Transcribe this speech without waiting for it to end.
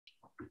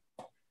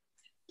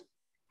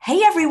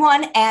Hey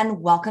everyone,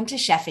 and welcome to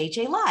Chef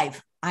AJ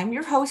Live. I'm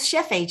your host,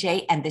 Chef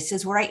AJ, and this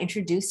is where I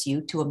introduce you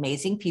to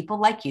amazing people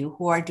like you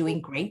who are doing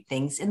great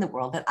things in the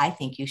world that I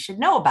think you should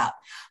know about.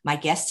 My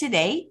guest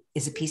today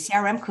is a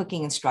PCRM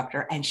cooking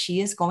instructor, and she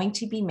is going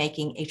to be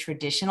making a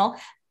traditional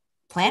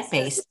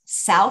plant-based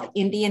South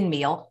Indian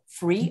meal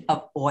free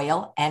of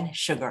oil and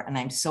sugar. And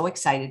I'm so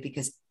excited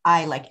because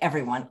I, like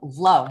everyone,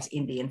 loves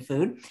Indian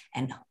food.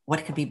 And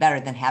what could be better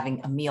than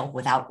having a meal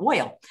without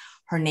oil?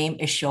 Her name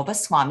is Shobha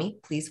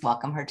Swamy. Please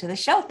welcome her to the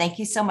show. Thank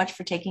you so much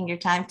for taking your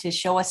time to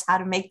show us how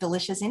to make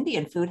delicious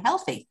Indian food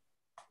healthy.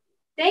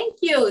 Thank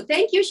you.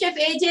 Thank you, Chef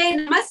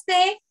AJ.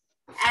 Namaste.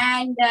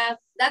 And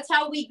that's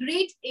how we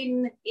greet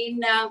in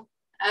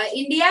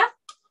India.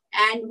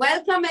 And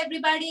welcome,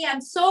 everybody. I'm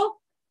so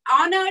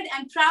honored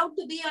and proud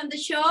to be on the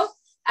show.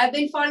 I've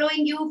been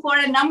following you for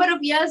a number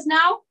of years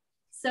now.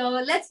 So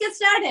let's get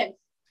started.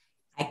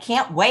 I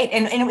can't wait.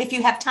 And if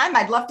you have time,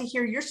 I'd love to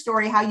hear your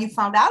story, how you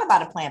found out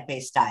about a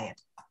plant-based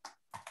diet.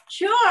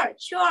 Sure.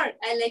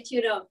 I'll let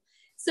you know.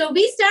 So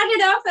we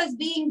started off as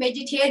being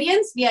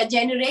vegetarians. We are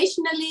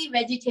generationally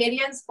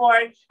vegetarians for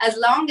as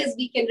long as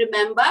we can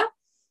remember.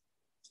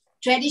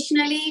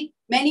 Traditionally,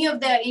 many of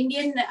the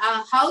Indian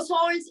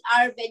households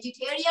are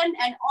vegetarian,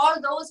 and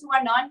all those who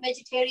are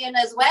non-vegetarian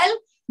as well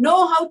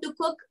know how to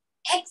cook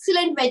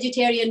excellent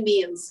vegetarian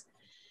meals.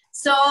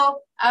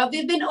 So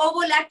we've been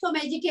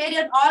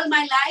ovo-lacto-vegetarian all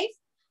my life.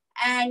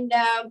 And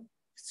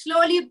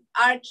slowly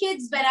our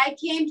kids, when I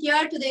came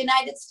here to the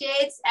United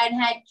States and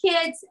had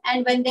kids,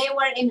 and when they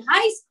were in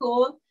high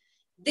school,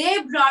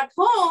 they brought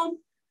home,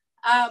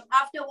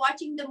 after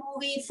watching the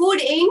movie Food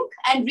Inc.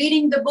 and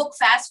reading the book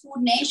Fast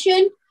Food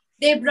Nation,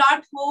 they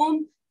brought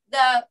home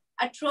the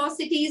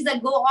atrocities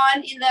that go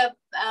on in the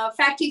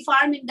factory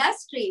farm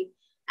industry.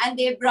 And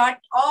they brought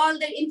all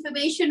the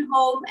information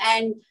home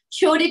and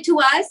showed it to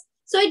us.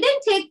 So it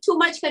didn't take too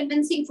much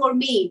convincing for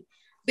me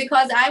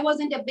because I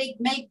wasn't a big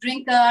milk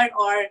drinker,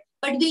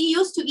 but we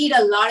used to eat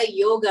a lot of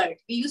yogurt.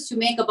 We used to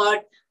make about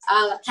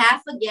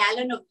half a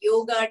gallon of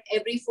yogurt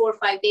every 4 or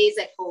 5 days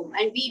at home.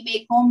 And we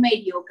make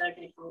homemade yogurt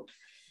at home.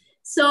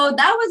 So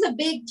that was a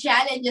big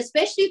challenge,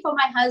 especially for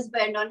my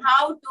husband, on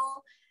how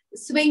to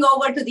swing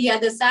over to the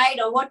other side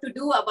or what to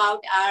do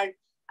about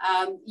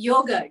our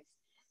yogurt.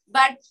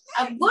 But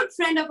a good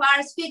friend of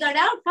ours figured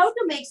out how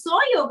to make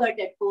soy yogurt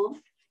at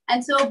home.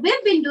 And so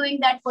we've been doing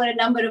that for a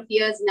number of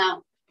years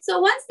now.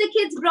 So once the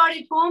kids brought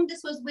it home,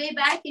 this was way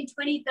back in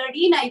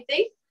 2013, I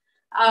think.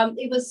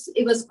 It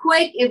was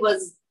quick. It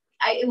was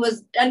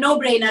a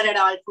no-brainer at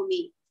all for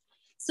me.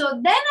 So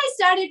then I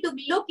started to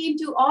look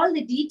into all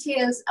the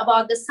details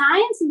about the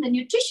science and the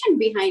nutrition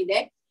behind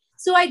it.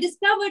 So I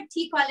discovered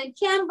Colin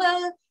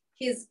Campbell,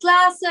 his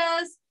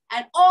classes,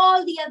 and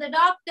all the other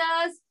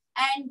doctors,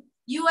 and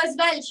you as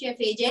well, Chef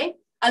AJ,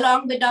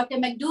 along with Dr.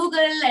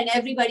 McDougall and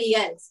everybody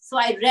else. So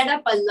I read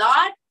up a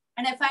lot,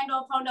 and I found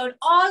out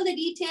all the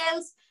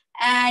details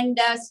and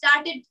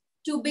started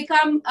to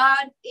become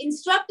an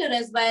instructor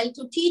as well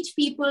to teach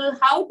people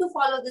how to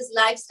follow this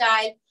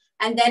lifestyle.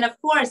 And then, of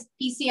course,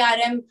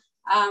 PCRM,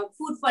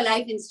 Food for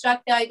Life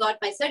instructor. I got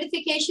my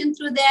certification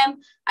through them.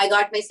 I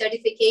got my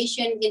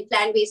certification in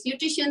plant-based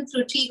nutrition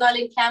through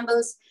Colin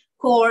Campbell's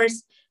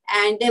course,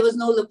 and there was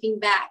no looking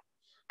back.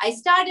 I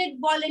started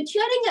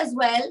volunteering as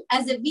well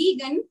as a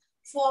vegan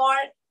for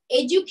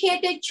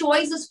Educated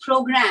Choices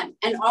Program,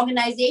 an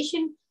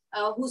organization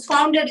whose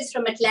founder is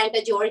from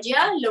Atlanta,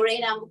 Georgia,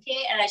 Lorraine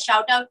Amuke, and I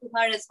shout out to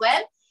her as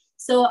well.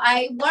 So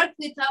I worked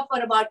with her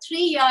for about 3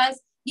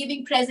 years,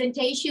 giving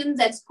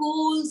presentations at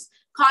schools,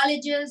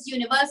 colleges,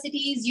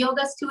 universities,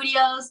 yoga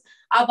studios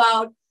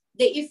about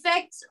the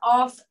effects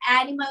of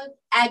animal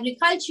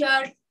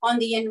agriculture on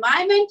the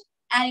environment,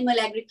 animal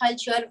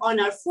agriculture on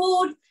our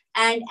food,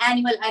 and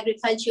animal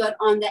agriculture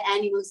on the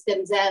animals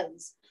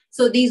themselves.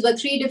 So these were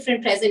 3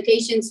 different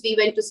presentations we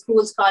went to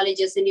schools,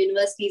 colleges, and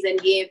universities and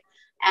gave.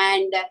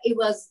 And it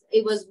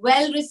was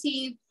well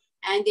received.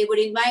 And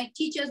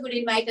teachers would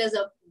invite us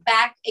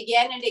back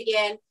again and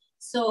again.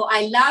 So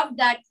I loved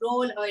that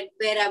role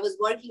where I was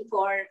working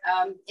for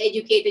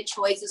Educated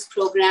Choices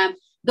Program.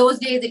 Those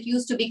days it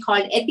used to be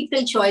called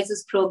Ethical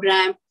Choices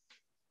Program.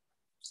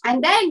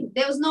 And then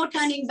there was no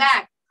turning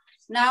back.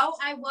 Now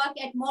I work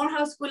at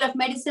Morehouse School of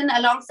Medicine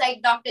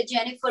alongside Dr.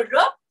 Jennifer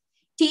Rooke,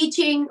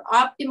 teaching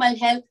optimal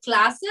health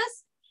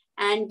classes,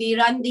 and we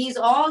run these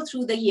all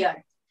through the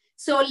year.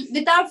 So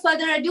without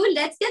further ado,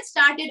 let's get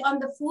started on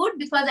the food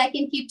because I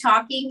can keep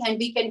talking and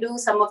we can do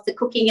some of the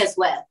cooking as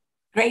well.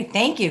 Great.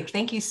 Thank you.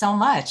 Thank you so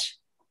much.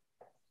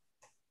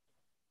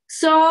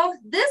 So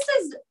this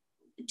is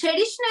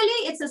traditionally,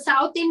 it's a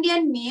South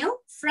Indian meal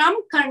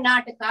from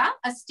Karnataka,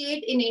 a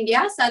state in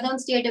India, southern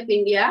state of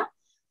India,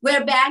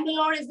 where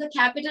Bangalore is the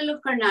capital of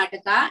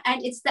Karnataka,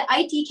 and it's the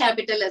IT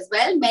capital as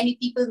well. Many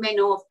people may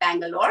know of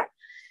Bangalore.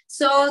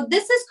 So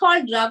this is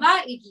called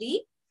Rava Idli,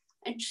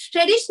 and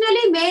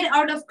traditionally made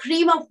out of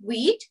cream of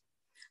wheat.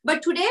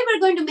 But today we're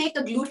going to make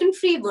a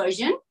gluten-free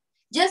version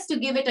just to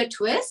give it a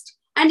twist.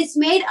 And it's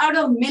made out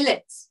of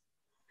millets.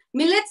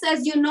 Millets,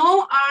 as you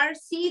know, are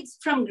seeds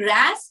from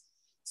grass.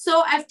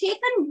 So I've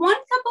taken 1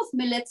 cup of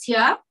millets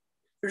here,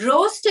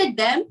 roasted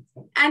them,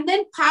 and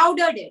then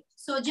powdered it.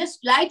 So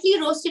just lightly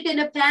roast it in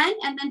a pan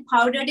and then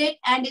powdered it,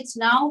 and it's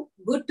now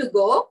good to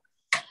go.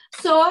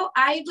 So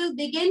I will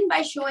begin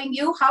by showing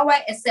you how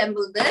I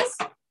assemble this.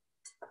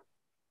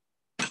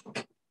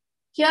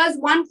 Here's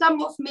 1 cup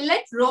of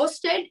millet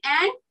roasted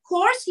and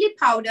coarsely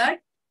powdered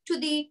to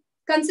the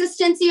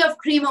consistency of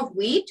cream of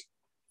wheat,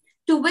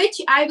 to which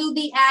I will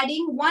be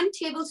adding 1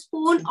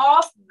 tablespoon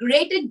of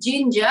grated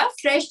ginger,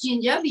 fresh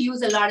ginger. We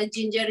use a lot of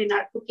ginger in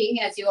our cooking,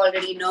 as you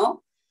already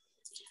know.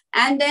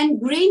 And then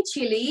green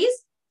chilies,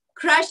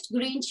 crushed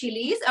green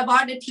chilies,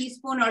 about a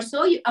teaspoon or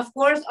so. Of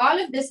course,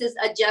 all of this is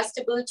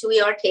adjustable to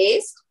your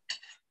taste.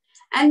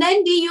 And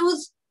then we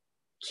use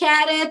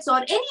carrots or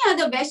any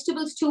other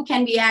vegetables too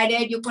can be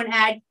added. You can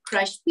add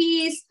crushed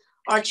peas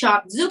or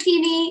chopped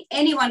zucchini,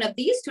 any one of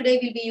these. Today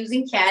we'll be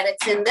using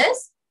carrots in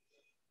this.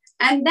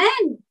 And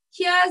then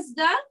here's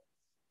the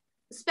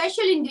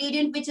special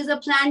ingredient, which is a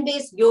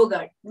plant-based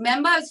yogurt.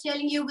 Remember, I was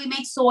telling you we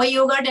make soy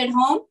yogurt at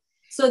home.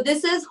 So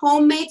this is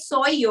homemade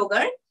soy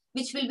yogurt,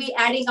 which we'll be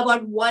adding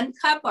about 1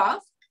 cup of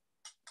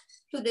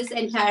to this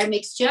entire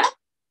mixture.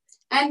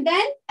 And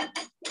then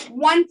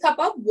 1 cup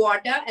of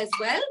water as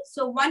well.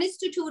 So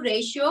 1:2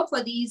 ratio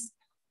for these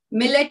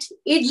millet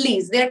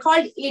idlis. They're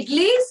called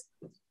idlis.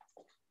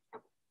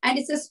 And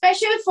it's a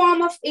special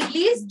form of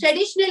idlis.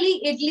 Traditionally,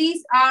 idlis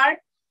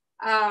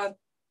are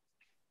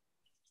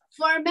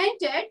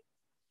fermented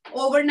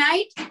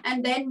overnight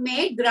and then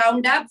made,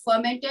 ground up,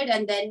 fermented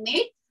and then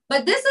made.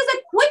 But this is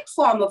a quick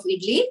form of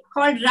idli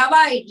called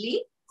rava idli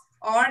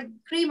or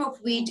cream of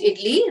wheat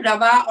idli.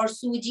 Rava or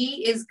suji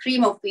is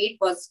cream of wheat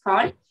was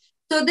called.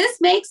 So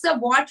this makes a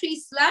watery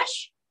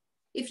slush,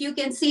 if you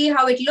can see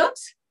how it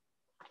looks.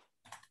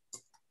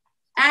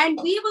 And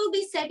we will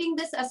be setting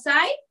this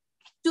aside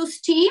to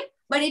steam,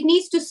 but it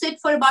needs to sit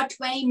for about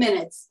 20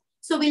 minutes.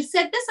 So we'll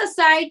set this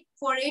aside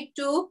for it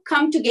to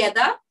come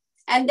together.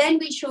 And then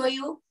we'll show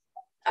you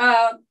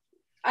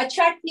a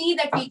chutney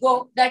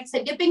that's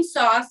a dipping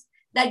sauce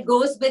that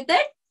goes with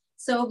it.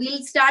 So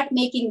we'll start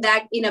making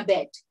that in a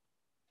bit.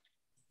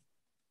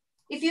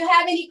 If you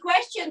have any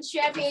questions,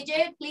 Chef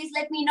AJ, please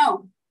let me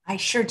know. I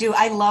sure do.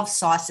 I love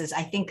sauces.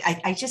 I think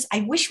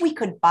I wish we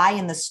could buy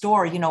in the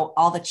store,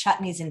 all the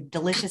chutneys and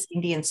delicious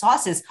Indian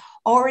sauces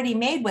already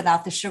made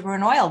without the sugar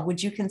and oil.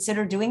 Would you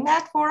consider doing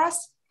that for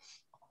us?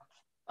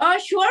 Oh,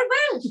 sure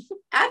will.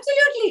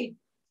 Absolutely.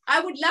 I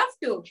would love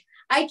to.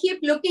 I keep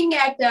looking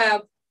at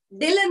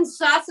Dylan's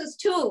sauces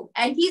too.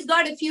 And he's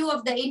got a few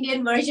of the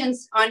Indian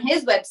versions on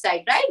his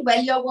website, right?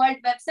 Well, Your World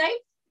website.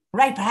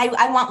 Right. But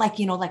I want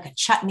like a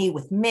chutney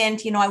with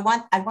mint, I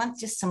want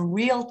just some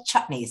real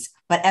chutneys,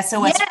 but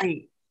SOS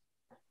free.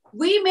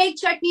 We make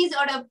chutneys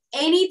out of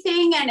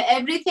anything and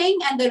everything.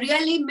 And the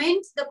really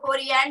mint, the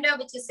coriander,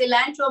 which is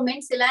cilantro,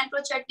 mint cilantro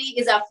chutney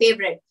is our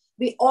favorite.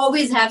 We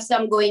always have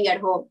some going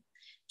at home.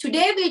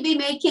 Today we'll be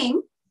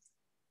making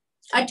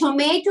a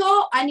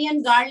tomato,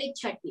 onion, garlic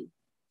chutney.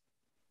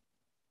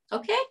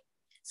 Okay.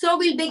 So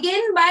we'll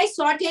begin by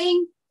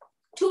sauteing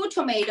 2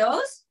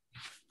 tomatoes.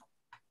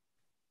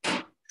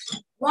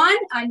 1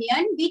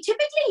 onion. We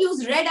typically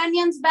use red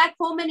onions back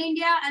home in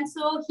India. And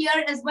so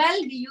here as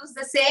well, we use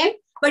the same,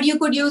 but you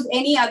could use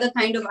any other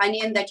kind of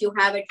onion that you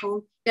have at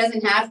home. It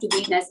doesn't have to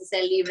be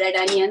necessarily red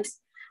onions.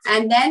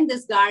 And then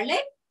this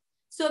garlic.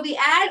 So we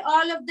add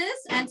all of this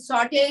and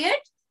saute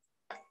it.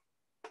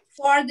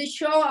 For the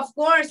show, of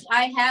course,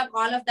 I have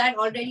all of that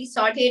already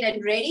sauteed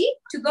and ready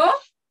to go.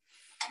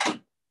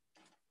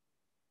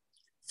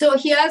 So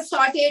here's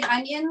sauteed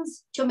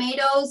onions,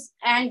 tomatoes,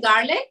 and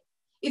garlic.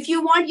 If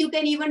you want, you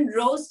can even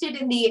roast it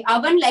in the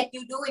oven like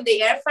you do in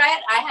the air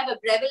fryer. I have a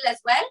Breville as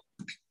well.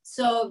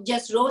 So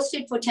just roast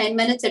it for 10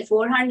 minutes at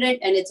 400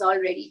 and it's all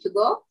ready to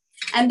go.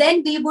 And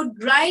then we would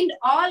grind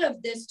all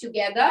of this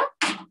together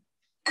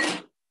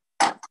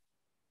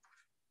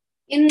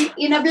in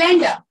a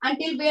blender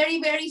until very,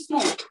 very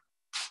smooth.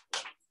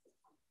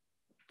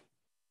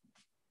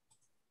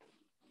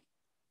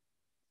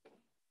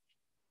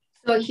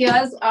 So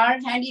here's our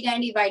handy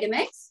dandy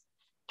Vitamix.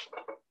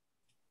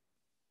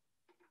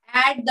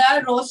 Add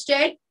the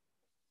roasted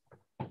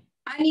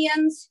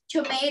onions,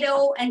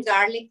 tomato, and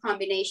garlic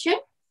combination.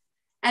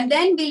 And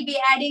then we'll be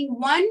adding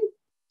 1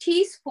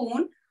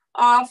 teaspoon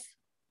of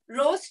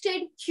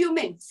roasted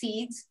cumin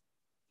seeds.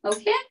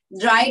 Okay,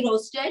 dry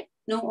roasted,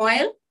 no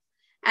oil.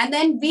 And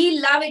then we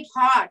love it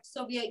hot.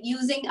 So we are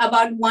using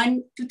about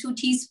 1 to 2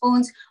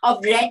 teaspoons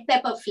of red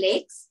pepper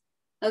flakes.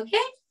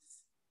 Okay,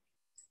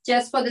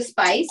 just for the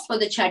spice, for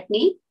the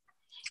chutney.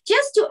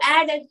 Just to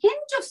add a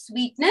hint of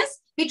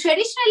sweetness, we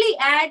traditionally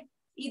add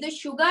either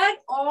sugar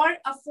or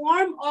a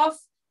form of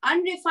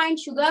unrefined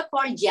sugar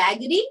called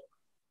jaggery.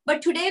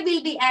 But today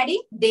we'll be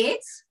adding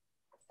dates,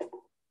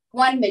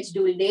 1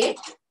 vegetable date,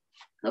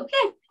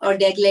 okay, or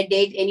regular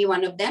date, any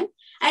one of them.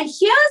 And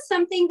here's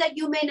something that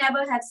you may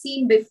never have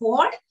seen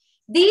before.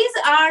 These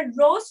are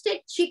roasted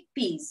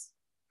chickpeas.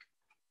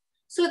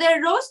 So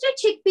they're roasted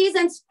chickpeas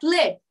and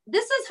split.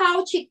 This is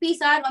how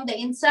chickpeas are on the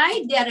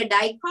inside. They are a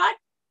dicot.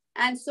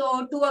 And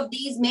so 2 of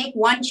these make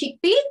 1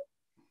 chickpea.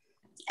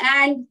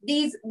 And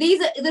this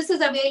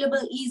is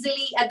available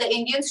easily at the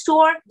Indian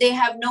store. They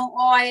have no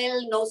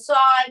oil, no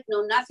salt,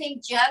 no nothing,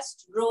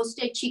 just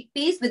roasted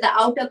chickpeas with the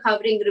outer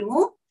covering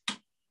removed.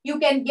 You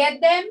can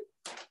get them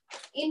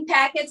in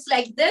packets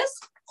like this,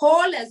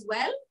 whole as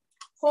well,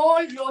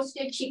 whole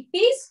roasted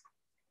chickpeas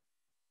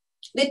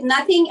with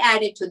nothing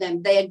added to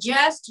them. They are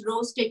just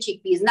roasted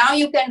chickpeas. Now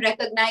you can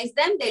recognize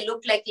them. They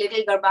look like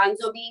little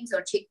garbanzo beans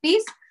or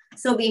chickpeas.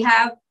 So we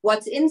have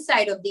what's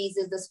inside of these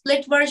is the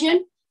split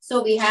version.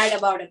 So we had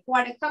about a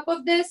quarter cup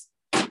of this,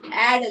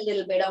 add a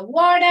little bit of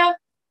water,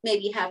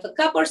 maybe half a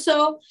cup or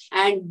so,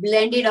 and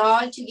blend it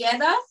all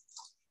together.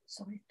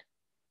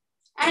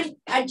 And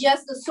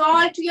adjust the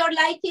salt to your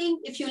liking.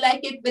 If you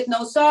like it with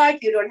no salt,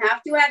 you don't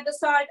have to add the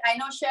salt. I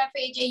know Chef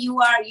AJ,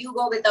 you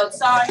go without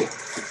salt.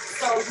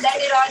 So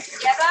blend it all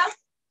together.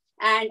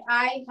 And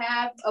I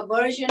have a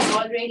version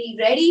already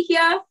ready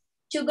here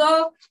to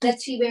go.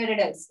 Let's see where it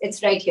is.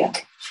 It's right here.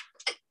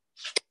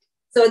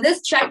 So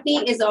this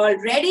chutney is all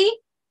ready.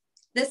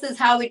 This is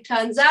how it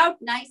turns out,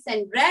 nice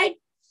and red.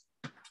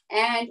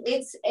 And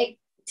it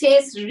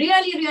tastes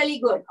really, really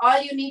good.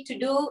 All you need to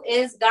do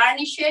is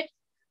garnish it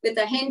with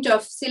a hint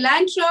of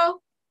cilantro.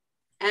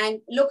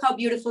 And look how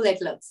beautiful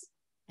it looks.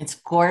 It's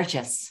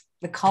gorgeous.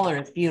 The color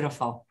is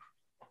beautiful.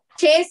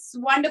 Tastes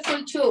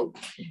wonderful too.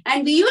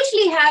 And we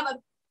usually have a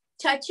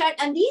chat.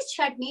 And these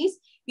chutneys,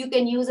 you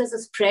can use as a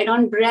spread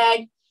on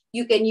bread.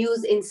 You can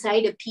use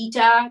inside a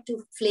pita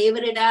to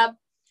flavor it up.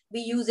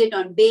 We use it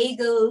on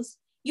bagels.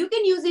 You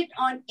can use it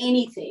on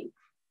anything.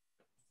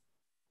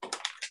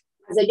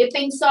 As a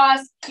dipping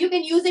sauce. You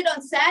can use it on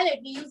salad.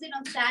 We use it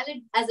on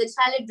salad as a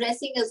salad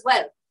dressing as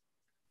well.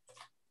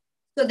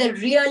 So they're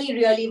really,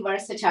 really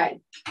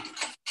versatile.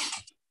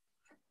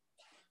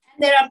 And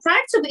there are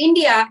parts of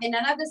India in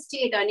another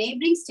state, a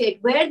neighboring state,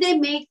 where they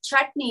make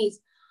chutneys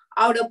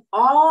out of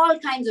all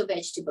kinds of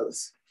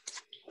vegetables,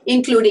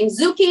 including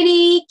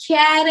zucchini,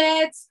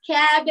 carrots,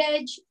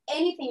 cabbage,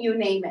 anything you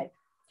name it.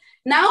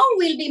 Now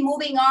we'll be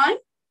moving on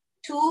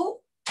to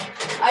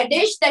a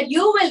dish that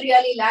you will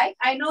really like.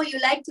 I know you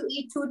like to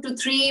eat 2 to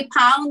 3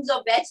 pounds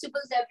of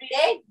vegetables every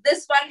day.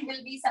 This one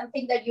will be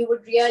something that you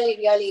would really,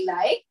 really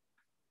like.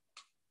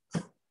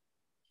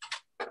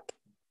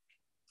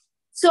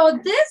 So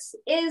this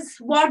is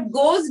what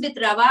goes with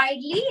rava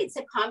idli. It's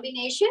a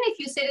combination. If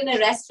you sit in a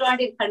restaurant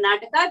in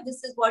Karnataka,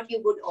 this is what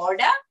you would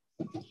order.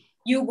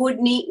 You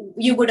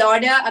would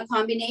order a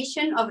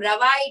combination of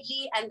rava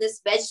idli and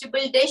this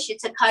vegetable dish.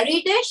 It's a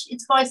curry dish.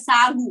 It's called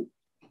saagu,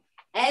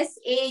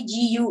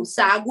 S-A-G-U,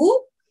 saagu.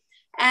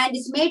 And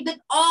it's made with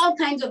all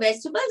kinds of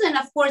vegetables. And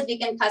of course, we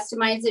can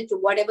customize it to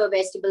whatever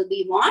vegetable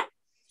we want.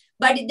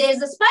 But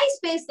there's a spice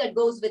paste that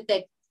goes with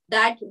it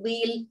that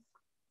we'll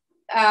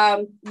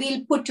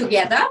put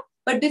together.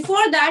 But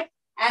before that,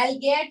 I'll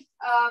get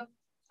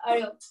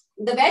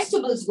the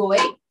vegetables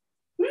going.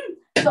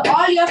 So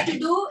all you have to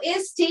do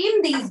is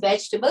steam these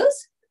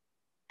vegetables.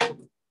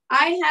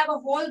 I have a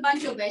whole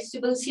bunch of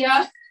vegetables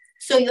here.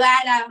 So you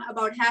add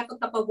about half a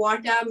cup of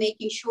water,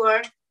 making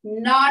sure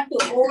not to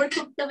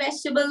overcook the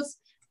vegetables.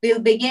 We'll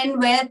begin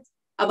with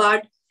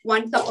about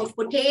 1 cup of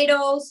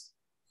potatoes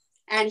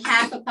and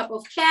half a cup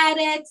of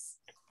carrots.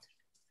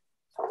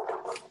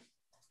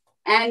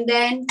 And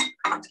then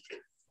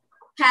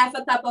half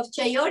a cup of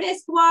chayote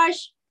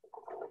squash,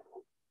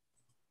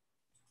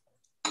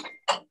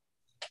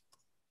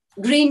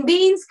 green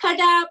beans cut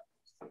up.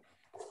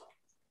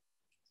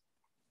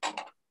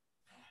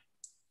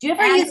 Do you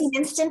ever use an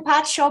Instant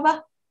Pot,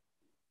 Shobha?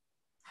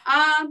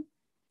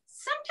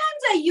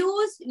 Sometimes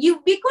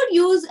we could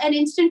use an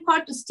Instant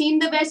Pot to steam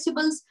the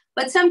vegetables,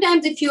 but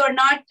sometimes if you are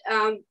not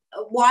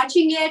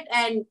watching it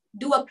and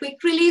do a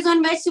quick release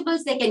on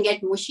vegetables, they can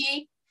get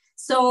mushy.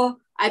 So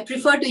I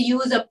prefer to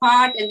use a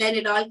pot and then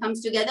it all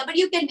comes together, but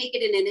you can make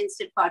it in an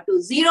Instant Pot too.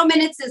 0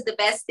 minutes is the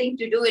best thing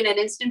to do in an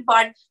Instant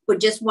Pot. Put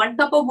just 1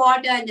 cup of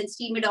water and then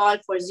steam it all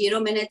for 0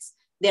 minutes.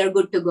 They're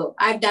good to go.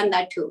 I've done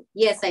that too.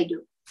 Yes, I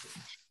do.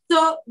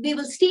 So we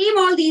will steam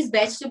all these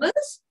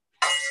vegetables.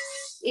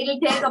 It'll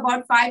take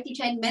about 5 to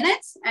 10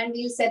 minutes and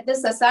we'll set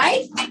this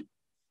aside.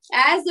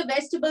 As the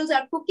vegetables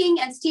are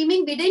cooking and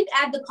steaming, we didn't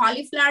add the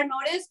cauliflower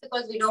notice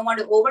because we don't want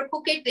to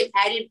overcook it. We'll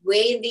add it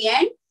way in the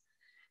end.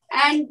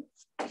 And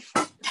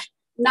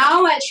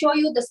now I'll show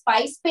you the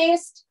spice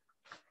paste.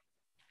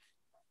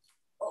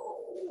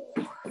 Oh,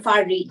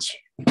 far reach.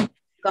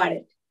 Got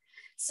it.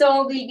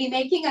 So we'll be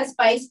making a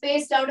spice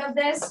paste out of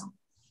this.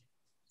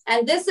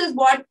 And this is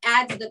what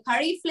adds the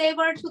curry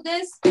flavor to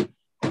this.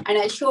 And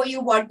I'll show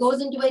you what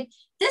goes into it.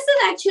 This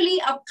is actually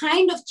a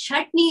kind of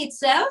chutney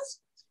itself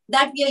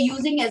that we are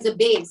using as a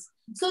base.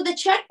 So the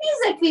chutneys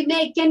that we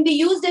make can be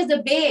used as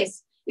a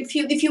base. If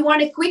you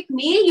want a quick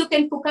meal, you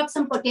can cook up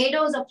some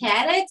potatoes or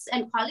carrots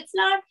and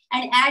cauliflower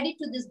and add it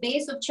to this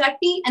base of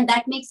chutney, and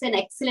that makes an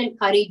excellent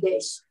curry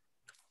dish.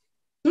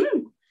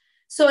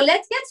 So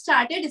let's get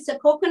started. It's a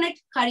coconut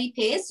curry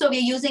paste. So we're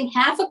using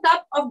half a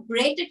cup of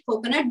grated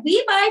coconut.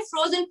 We buy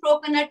frozen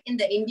coconut in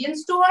the Indian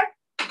store,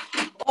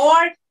 or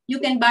you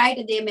can buy it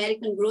at the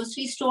American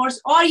grocery stores,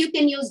 or you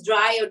can use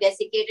dry or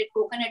desiccated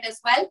coconut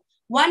as well.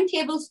 1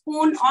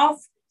 tablespoon of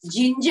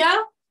ginger,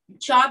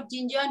 chopped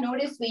ginger.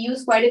 Notice we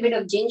use quite a bit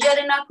of ginger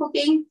in our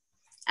cooking.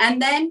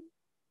 And then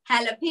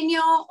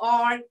jalapeno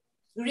or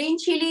green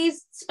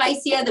chilies,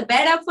 spicier the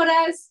better for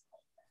us.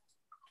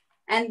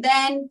 And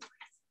then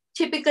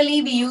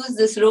typically we use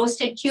this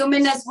roasted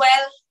cumin as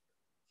well.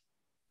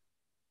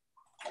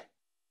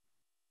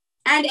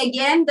 And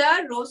again,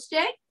 the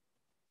roasted.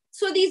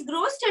 So these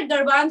roasted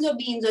garbanzo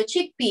beans or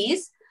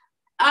chickpeas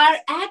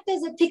act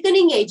as a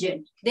thickening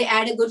agent. They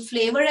add a good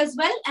flavor as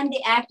well, and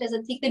they act as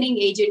a thickening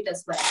agent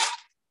as well.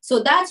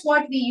 So that's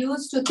what we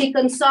use to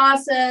thicken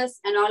sauces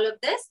and all of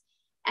this.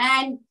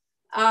 And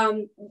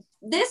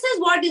this is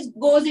what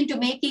goes into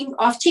making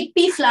of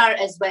chickpea flour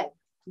as well.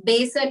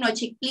 Besan or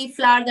chickpea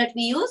flour that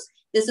we use,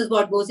 this is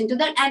what goes into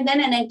that. And then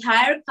an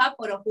entire cup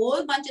or a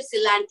whole bunch of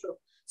cilantro.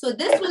 So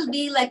this will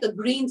be like a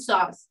green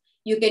sauce.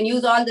 You can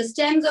use all the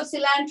stems of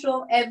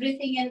cilantro,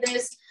 everything in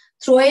this,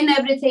 throw in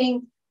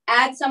everything,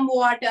 add some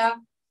water,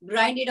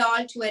 grind it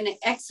all to an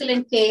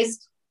excellent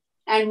paste.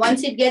 And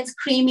once it gets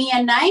creamy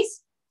and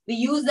nice, we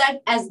use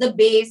that as the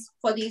base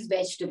for these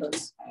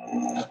vegetables.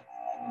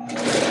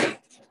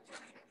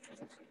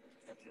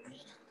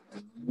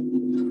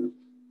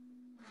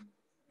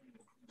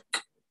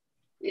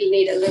 We'll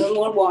need a little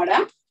more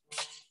water.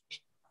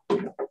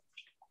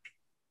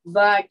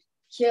 But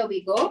here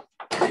we go.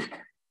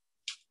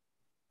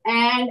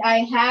 And I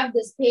have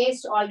this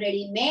paste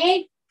already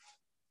made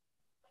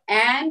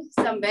and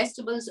some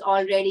vegetables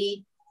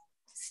already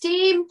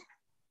steamed.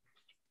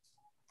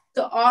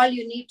 So all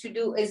you need to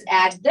do is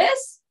add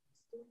this.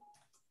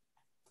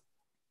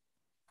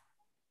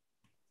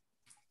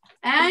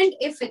 And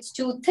if it's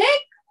too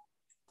thick,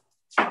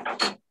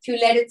 if you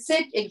let it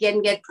sit, it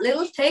can get a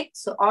little thick.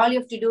 So all you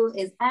have to do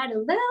is add a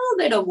little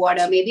bit of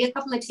water, maybe a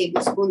couple of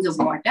tablespoons of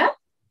water.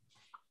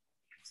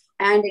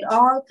 And it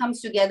all comes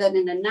together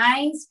in a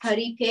nice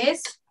curry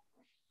paste.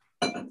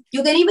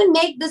 You can even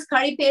make this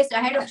curry paste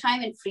ahead of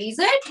time and freeze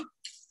it.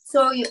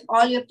 So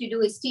all you have to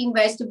do is steam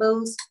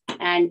vegetables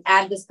and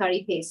add this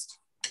curry paste.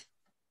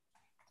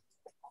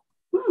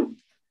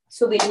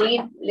 So we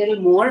need a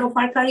little more of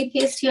our curry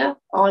paste here.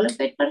 All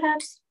of it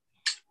perhaps.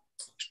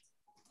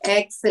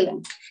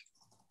 Excellent.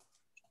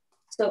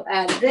 So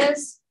add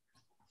this.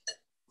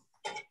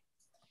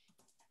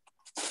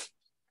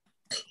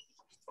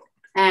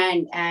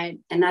 And add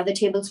another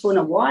tablespoon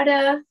of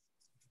water.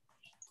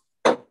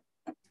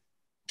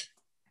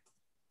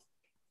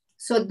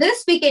 So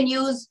this we can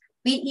use,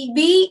 we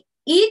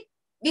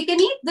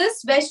can eat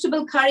this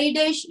vegetable curry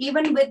dish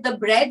even with the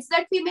breads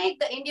that we make,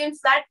 the Indian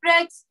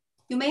flatbreads.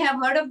 You may have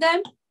heard of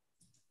them.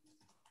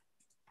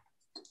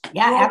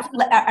 Yeah,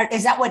 absolutely.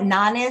 Is that what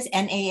naan is?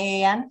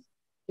 N-A-A-N?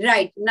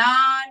 Right.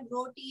 Naan,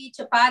 roti,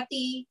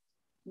 chapati,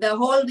 the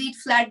whole wheat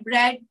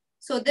flatbread.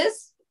 So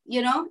this,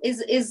 you know,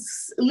 is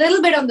a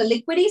little bit on the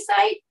liquidy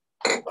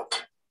side.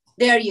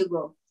 There you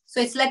go. So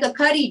it's like a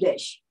curry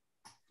dish.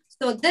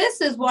 So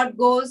this is what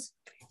goes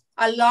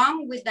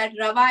along with that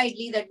rava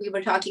idli that we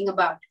were talking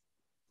about.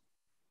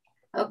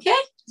 Okay.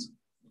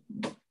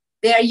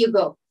 There you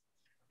go.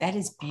 That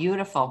is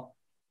beautiful.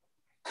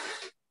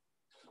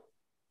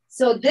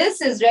 So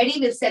this is ready.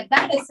 We'll set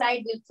that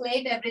aside. We'll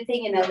plate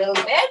everything in a little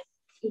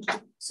bit.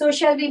 So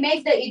shall we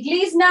make the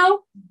idlis now?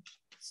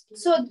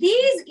 So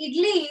these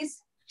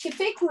idlis,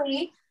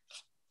 typically,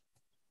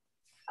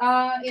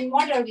 in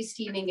what are we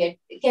steaming it?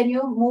 Can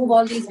you move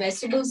all these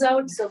vegetables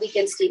out so we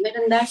can steam it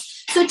in that?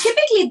 So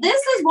typically,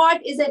 this is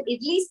what is an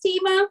idli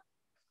steamer.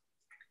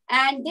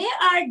 And they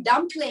are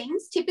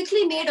dumplings,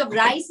 typically made of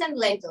rice and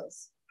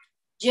lentils.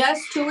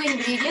 Just 2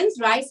 ingredients,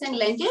 rice and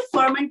lentil,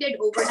 fermented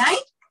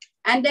overnight,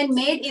 and then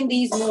made in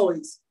these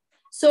molds.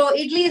 So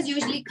idlis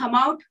usually come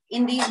out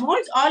in these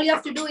molds. All you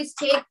have to do is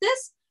take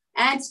this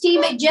and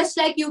steam it just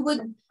like you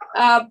would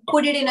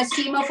put it in a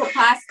steamer for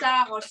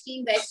pasta or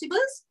steamed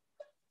vegetables.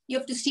 You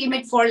have to steam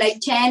it for like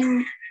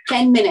 10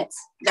 minutes.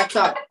 That's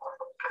all.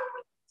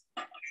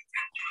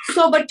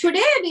 So, but today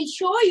I will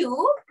show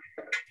you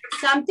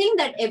something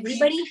that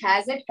everybody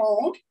has at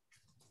home.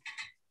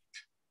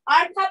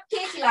 Our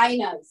cupcake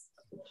liners.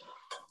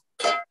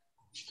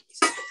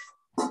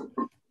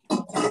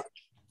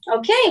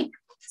 Okay.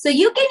 So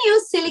you can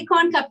use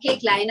silicone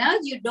cupcake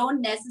liners. You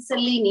don't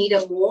necessarily need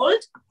a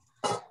mold.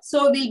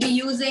 So we'll be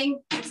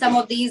using some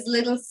of these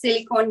little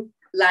silicone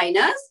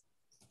liners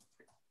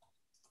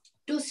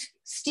to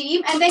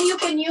steam. And then you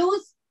can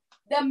use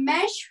the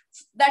mesh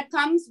that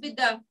comes with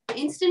the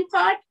Instant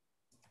Pot.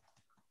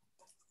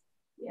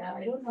 Yeah,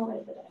 I don't know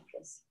where the rack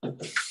is.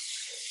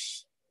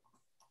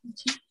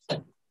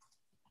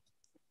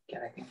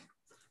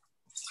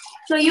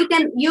 So you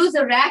can use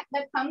a rack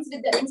that comes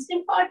with the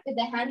Instant Pot with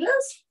the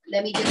handles.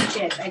 Let me just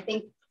check. I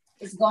think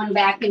it's gone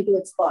back into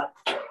its spot.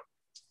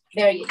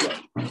 There you go.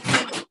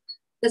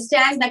 The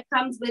stand that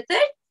comes with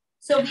it.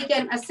 So we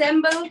can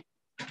assemble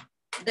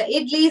the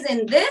idlis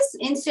in this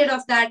instead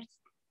of that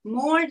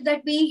mold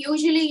that we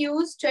usually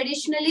use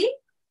traditionally.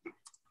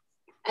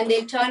 And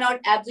they turn out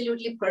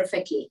absolutely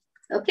perfectly.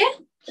 Okay,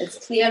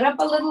 let's clear up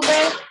a little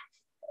bit.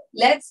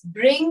 Let's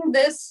bring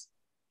this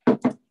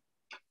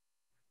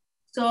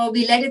So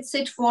we let it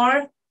sit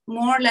for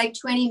more like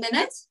 20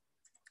 minutes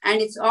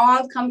and it's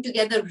all come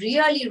together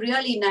really,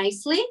 really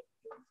nicely.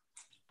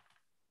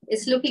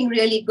 It's looking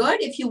really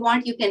good. If you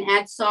want, you can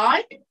add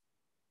salt.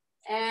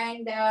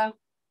 And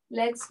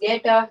let's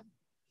get a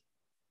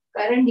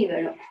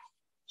karandi.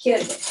 Here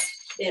it is.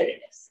 There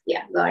it is.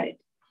 Yeah, got it.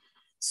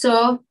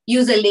 So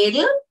use a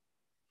ladle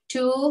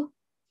to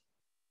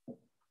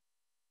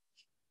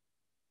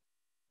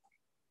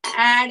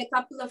add a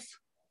couple of,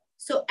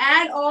 so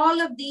add all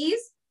of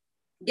these,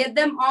 get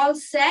them all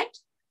set,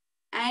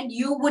 and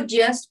you would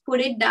just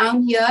put it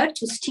down here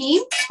to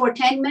steam for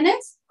 10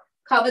 minutes,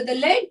 cover the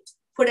lid,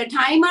 put a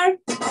timer,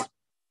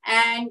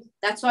 and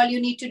that's all you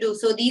need to do.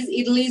 So these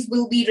idlis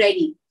will be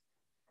ready.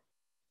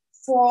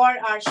 For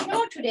our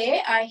show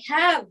today, I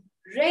have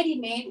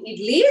ready-made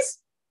idlis,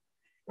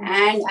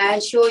 and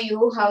I'll show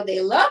you how they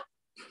look.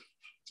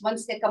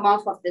 Once they come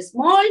off of this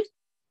mold,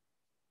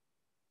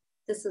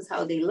 this is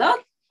how they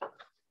look.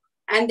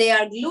 And they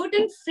are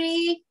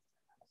gluten-free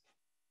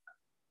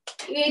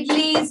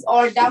idlis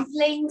or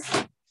dumplings.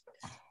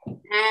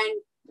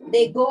 And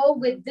they go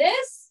with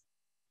this.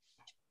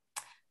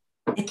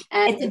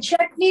 And the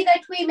chutney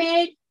that we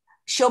made.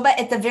 Shobha,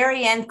 at the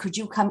very end, could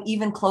you come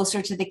even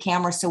closer to the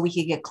camera so we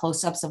could get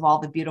close-ups of all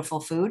the beautiful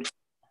food?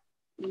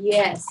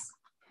 Yes.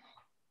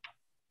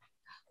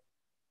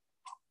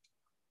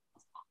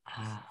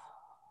 Oh,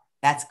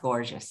 that's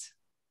gorgeous.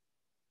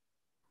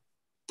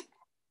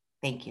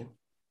 Thank you.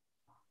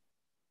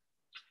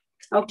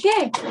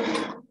 Okay.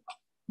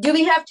 Do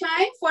we have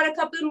time for a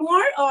couple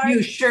more? Or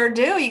you sure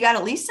do. You got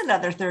at least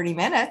another 30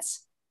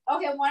 minutes.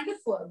 Okay,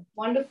 wonderful,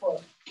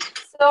 wonderful.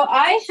 So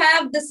I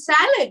have the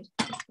salad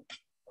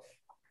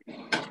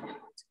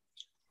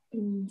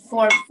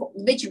for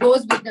which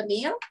goes with the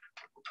meal.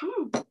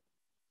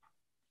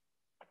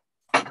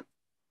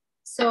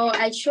 So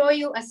I'll show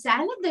you a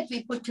salad that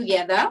we put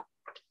together.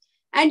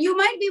 And you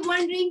might be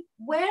wondering,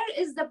 where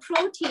is the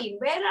protein?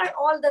 Where are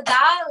all the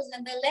dals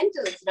and the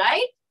lentils,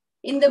 right?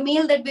 In the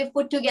meal that we've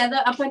put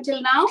together up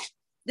until now,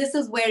 this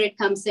is where it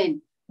comes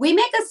in. We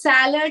make a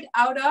salad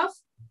out of,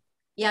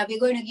 yeah, we're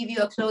going to give you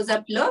a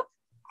close-up look,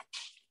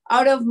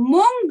 out of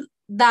mung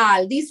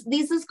dal.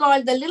 This is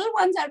called, the little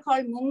ones are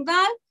called mung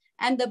dal,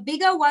 and the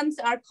bigger ones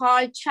are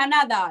called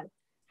chana dal.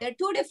 There are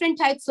two different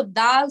types of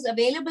dals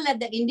available at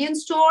the Indian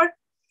store.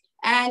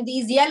 And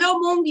these yellow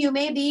mung you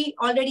may be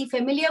already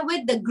familiar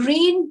with. The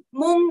green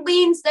mung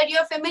beans that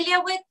you're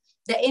familiar with,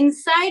 the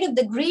inside of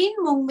the green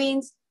mung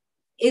beans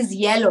is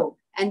yellow.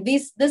 And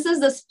this is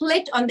the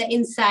split on the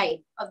inside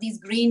of these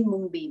green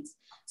mung beans.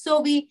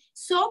 So we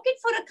soak it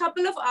for a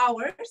couple of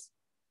hours,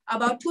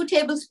 about 2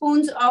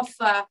 tablespoons of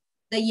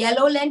the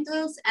yellow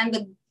lentils and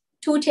the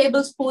 2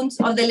 tablespoons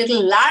of the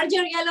little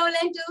larger yellow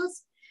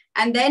lentils.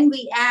 And then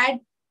we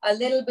add a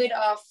little bit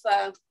of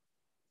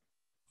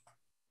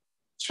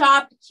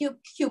chopped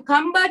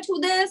cucumber to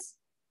this,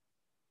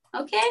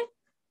 okay?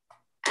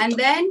 And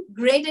then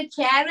grated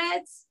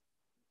carrots.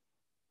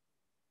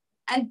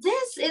 And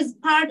this is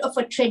part of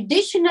a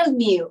traditional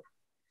meal.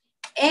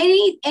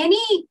 Any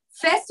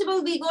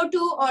festival we go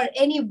to, or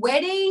any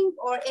wedding,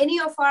 or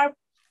any of our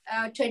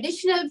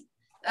traditional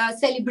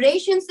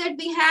celebrations that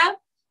we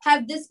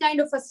have this kind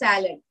of a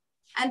salad.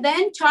 And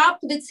then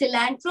topped with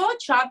cilantro,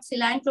 chopped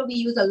cilantro. We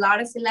use a lot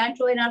of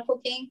cilantro in our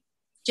cooking,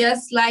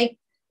 just like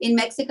in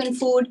Mexican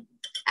food.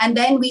 And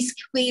then we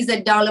squeeze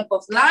a dollop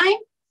of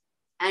lime,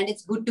 and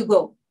it's good to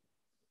go.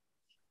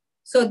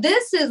 So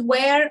this is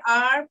where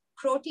our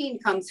protein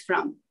comes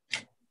from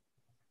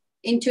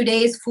in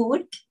today's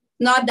food.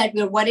 Not that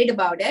we're worried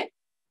about it,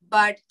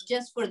 but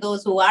just for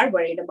those who are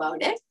worried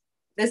about it,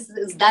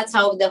 that's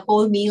how the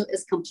whole meal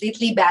is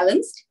completely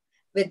balanced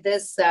with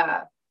this,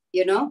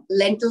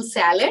 lentil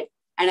salad.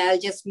 And I'll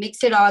just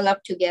mix it all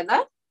up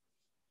together.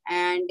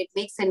 And it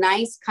makes a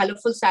nice,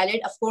 colorful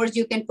salad. Of course,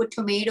 you can put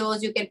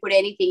tomatoes, you can put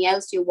anything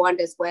else you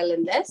want as well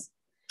in this.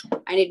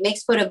 And it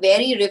makes for a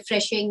very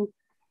refreshing,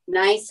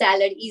 nice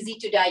salad, easy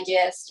to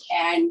digest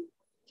and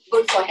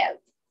good for health.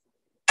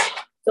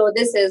 So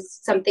this is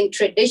something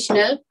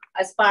traditional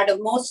as part of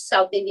most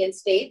South Indian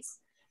states.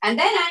 And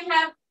then I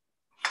have,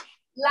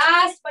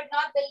 last but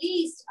not the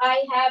least,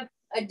 I have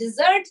a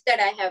dessert that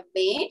I have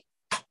made,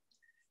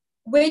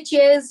 which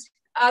is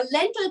a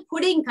lentil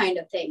pudding kind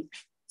of thing.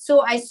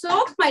 So I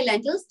soak my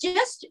lentils,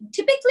 just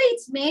typically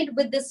it's made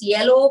with this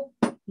yellow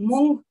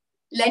mung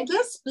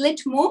lentils,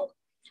 split mung.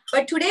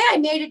 But today I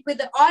made it with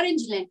the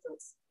orange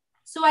lentils.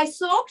 So I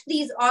soaked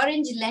these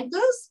orange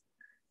lentils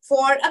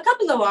for a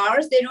couple of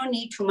hours. They don't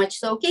need too much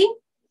soaking.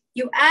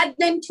 You add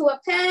them to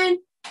a pan,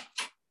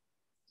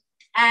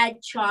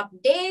 add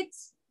chopped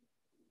dates,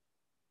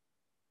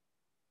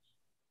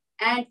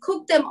 and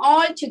cook them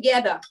all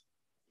together.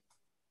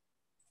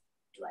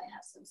 Do I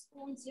have some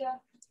spoons here?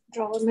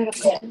 Draw a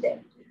metaphor. There.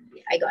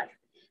 I got it.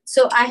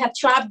 So I have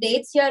chopped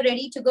dates here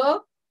ready to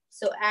go.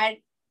 So add,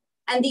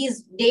 and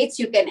these dates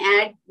you can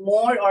add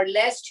more or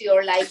less to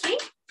your liking.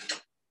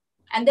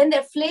 And then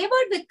they're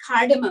flavored with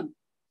cardamom.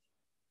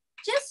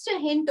 Just a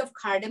hint of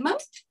cardamom.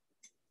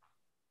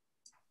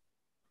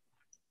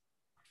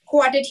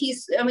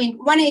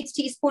 1/8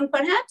 teaspoon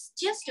perhaps,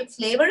 just to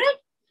flavor it.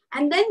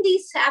 And then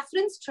these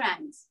saffron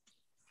strands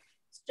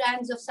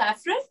of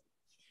saffron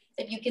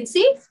that you can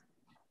see.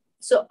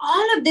 So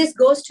all of this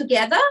goes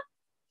together.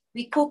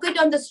 We cook it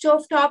on the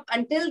stovetop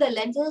until the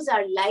lentils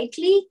are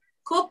lightly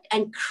cooked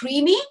and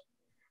creamy.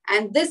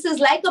 And this is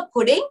like a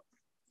pudding.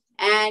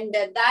 And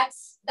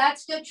that's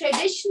the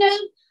traditional,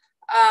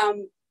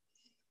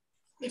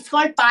 it's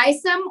called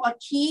paisam or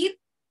kheer.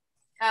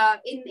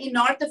 In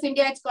north of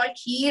India, it's called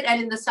kheer.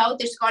 And in the south,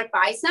 it's called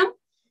paisam.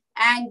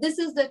 And this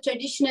is the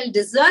traditional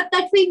dessert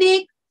that we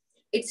make.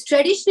 It's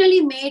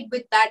traditionally made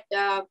with that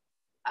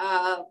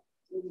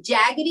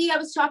jaggery I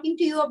was talking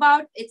to you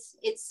about. It's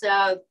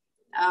an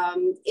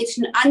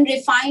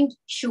unrefined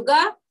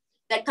sugar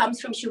that comes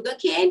from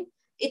sugarcane.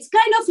 It's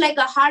kind of like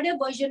a harder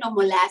version of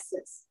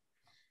molasses,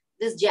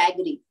 this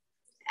jaggery.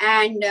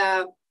 And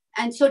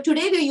so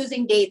today we're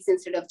using dates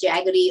instead of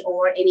jaggery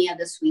or any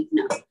other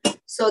sweetener.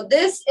 So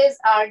this is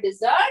our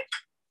dessert.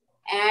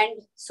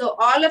 And so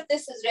all of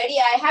this is ready.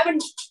 I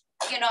haven't,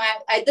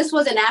 this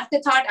was an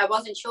afterthought. I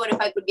wasn't sure if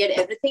I could get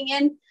everything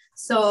in.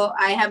 So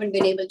I haven't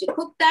been able to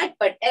cook that,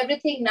 but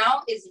everything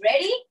now is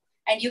ready.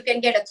 And you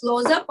can get a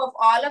close-up of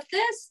all of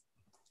this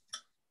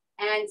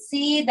and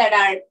see that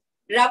our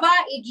rava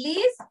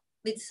idlis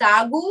with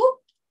saagu,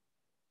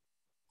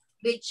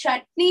 with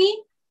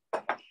chutney,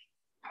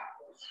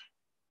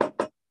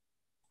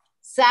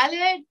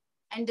 salad,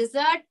 and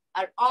dessert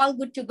are all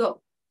good to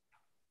go.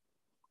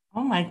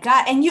 Oh my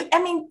God. And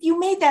you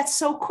made that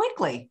so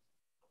quickly.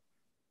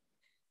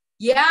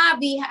 Yeah,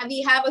 we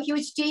have a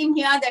huge team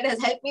here that has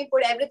helped me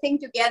put everything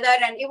together.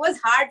 And it was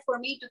hard for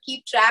me to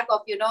keep track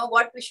of,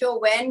 what to show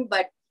when,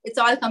 but it's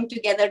all come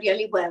together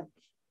really well.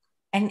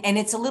 And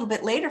it's a little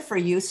bit later for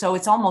you. So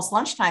it's almost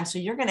lunchtime. So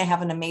you're going to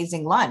have an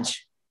amazing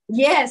lunch.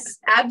 Yes,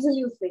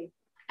 absolutely.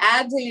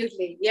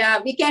 Absolutely. Yeah,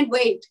 we can't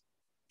wait.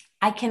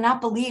 I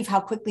cannot believe how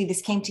quickly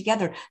this came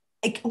together.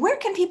 Where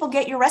can people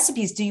get your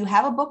recipes? Do you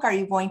have a book? Are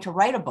you going to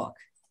write a book?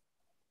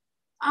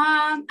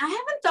 I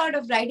haven't thought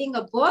of writing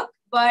a book,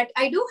 but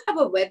I do have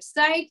a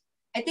website.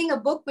 I think a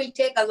book will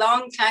take a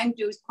long time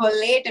to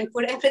collate and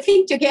put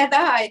everything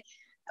together.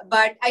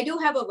 But I do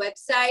have a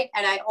website,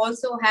 and I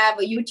also have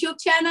a YouTube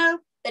channel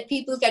that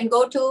people can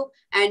go to.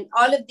 And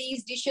all of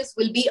these dishes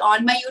will be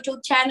on my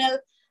YouTube channel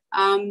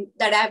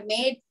that I've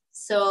made.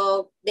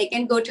 So they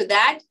can go to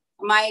that.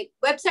 My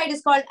website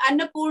is called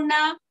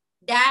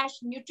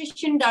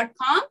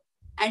annapurna-nutrition.com.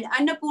 And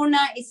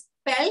Annapurna is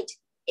spelled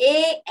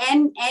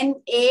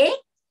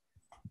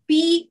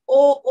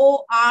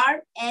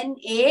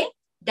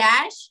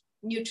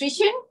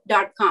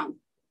ANNAPOORNA-nutrition.com.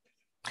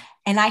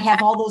 And I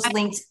have all those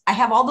links. I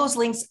have all those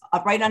links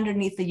right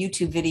underneath the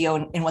YouTube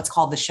video in what's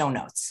called the show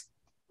notes.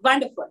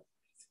 Wonderful.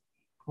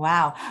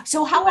 Wow.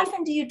 So how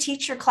often do you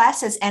teach your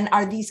classes? And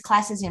are these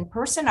classes in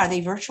person? Are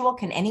they virtual?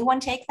 Can anyone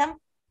take them?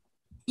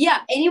 Yeah,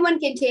 anyone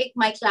can take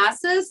my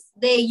classes.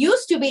 They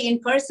used to be in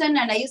person,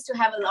 and I used to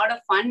have a lot of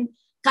fun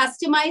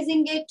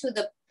customizing it to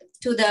the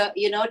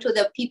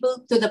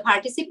people, to the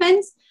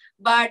participants.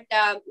 But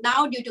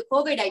now due to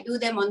COVID, I do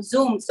them on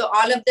Zoom. So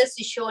all of this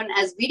is shown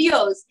as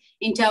videos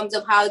in terms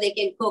of how they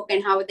can cook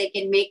and how they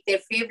can make their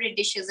favorite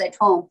dishes at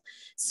home.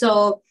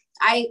 So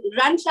I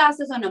run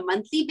classes on a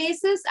monthly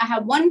basis. I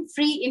have one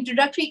free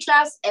introductory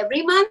class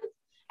every month,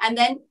 and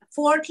then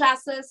 4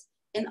 classes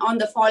in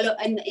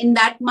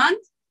that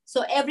month.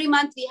 So every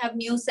month we have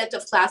new set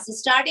of classes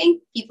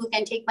starting. People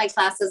can take my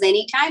classes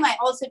anytime. I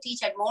also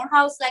teach at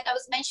Morehouse, like I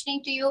was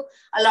mentioning to you,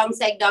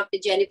 alongside Dr.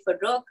 Jennifer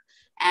Rooke.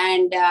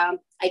 And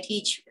I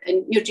teach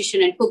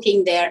nutrition and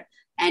cooking there.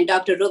 And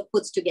Dr. Rooke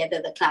puts together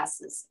the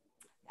classes.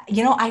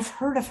 I've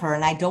heard of her,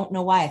 and I don't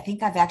know why. I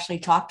think I've actually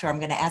talked to her. I'm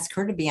going to ask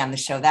her to be on the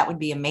show. That would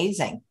be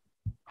amazing.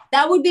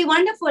 That would be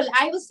wonderful.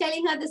 I was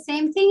telling her the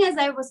same thing as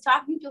I was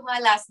talking to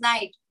her last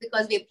night,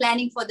 because we're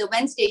planning for the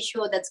Wednesday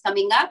show that's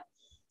coming up.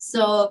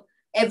 So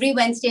every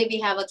Wednesday we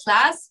have a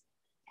class,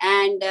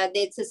 and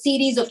it's a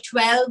series of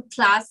 12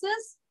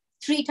 classes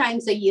 3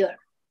 times a year.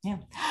 Yeah.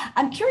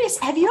 I'm curious,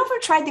 have you ever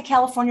tried the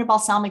California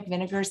balsamic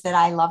vinegars that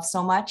I love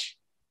so much?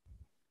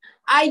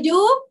 I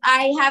do.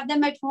 I have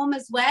them at home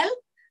as well.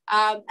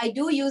 I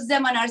do use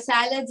them on our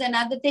salads and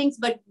other things,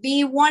 but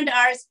we want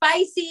our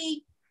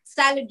spicy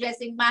salad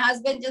dressing. My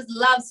husband just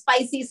loves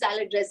spicy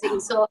salad dressing.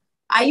 So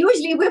I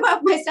usually whip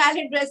up my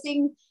salad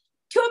dressing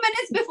 2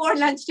 minutes before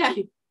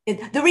lunchtime.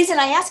 The reason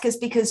I ask is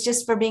because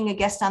just for being a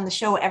guest on the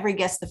show, every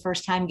guest the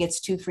first time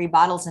gets 2 free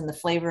bottles in the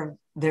flavor of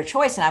their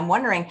choice. And I'm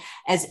wondering,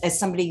 as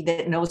somebody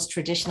that knows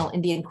traditional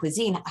Indian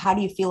cuisine, how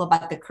do you feel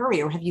about the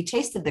curry, or have you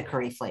tasted the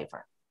curry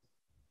flavor?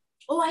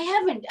 Oh, I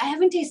haven't. I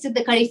haven't tasted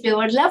the curry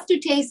flavor. I'd love to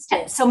taste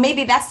it. So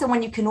maybe that's the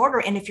one you can order.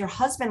 And if your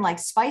husband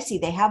likes spicy,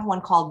 they have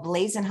one called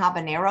Blazing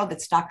Habanero.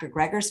 That's Dr.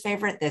 Greger's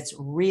favorite. That's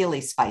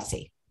really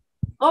spicy.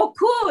 Oh,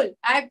 cool.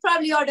 I'd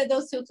probably order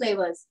those 2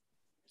 flavors.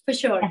 For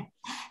sure.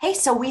 Hey,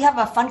 so we have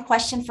a fun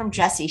question from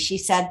Jessie. She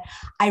said,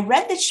 I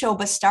read that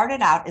Shobha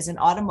started out as an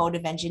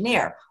automotive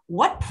engineer.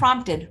 What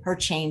prompted her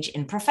change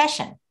in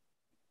profession?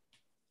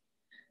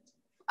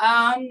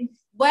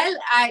 Well,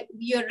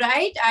 you're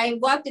right. I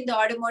worked in the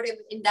automotive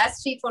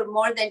industry for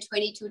more than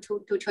 22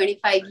 to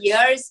 25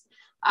 years.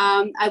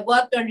 I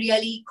worked on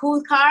really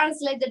cool cars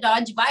like the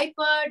Dodge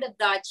Viper, the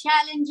Dodge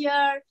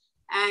Challenger,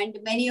 and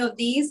many of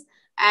these.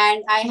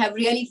 And I have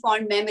really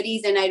fond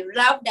memories, and I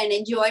loved and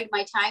enjoyed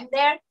my time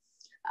there.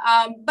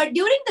 But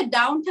during the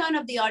downturn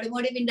of the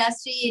automotive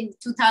industry in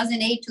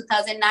 2008,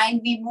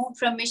 2009, we moved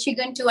from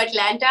Michigan to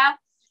Atlanta,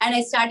 and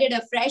I started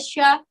afresh.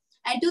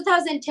 And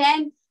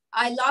 2010,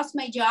 I lost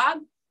my job.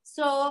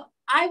 So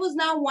I was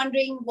now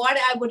wondering what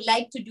I would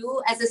like to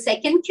do as a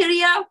second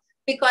career,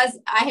 because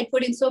I had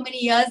put in so many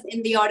years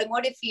in the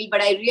automotive field,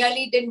 but I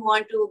really didn't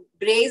want to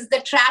braze the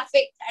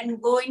traffic and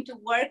go into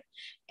work.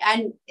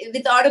 And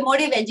with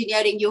automotive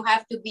engineering, you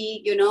have to be,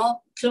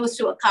 close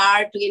to a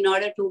car in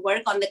order to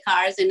work on the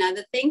cars and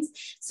other things.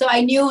 So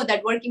I knew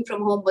that working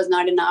from home was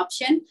not an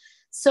option.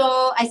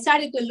 So I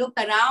started to look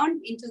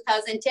around in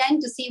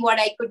 2010 to see what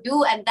I could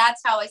do. And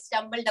that's how I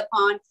stumbled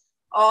upon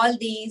all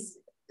these,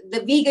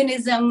 the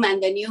veganism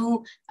and the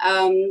new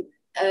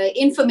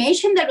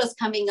information that was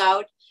coming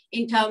out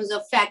in terms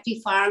of factory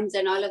farms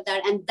and all of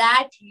that. And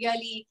that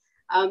really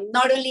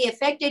not only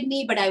affected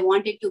me, but I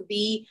wanted to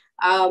be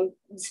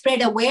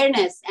spread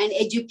awareness and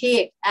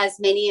educate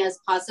as many as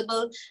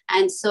possible.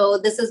 And so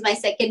this is my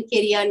second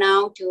career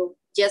now, to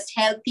just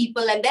help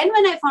people. And then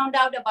when I found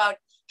out about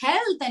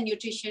health and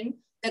nutrition,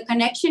 the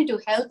connection to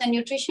health and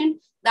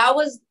nutrition, that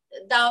was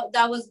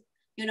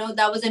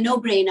a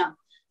no-brainer.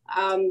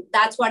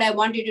 That's what I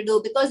wanted to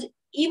do, because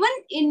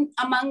even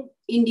among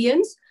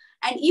Indians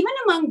and even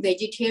among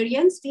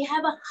vegetarians, we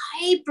have a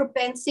high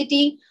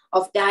propensity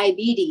of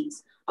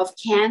diabetes, of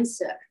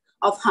cancer,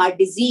 of heart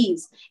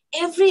disease.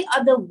 Every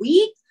other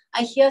week,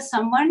 I hear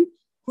someone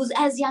who's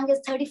as young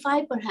as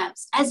 35,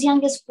 perhaps, as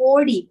young as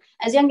 40,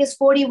 as young as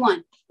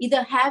 41,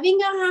 either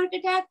having a heart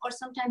attack or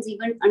sometimes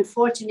even,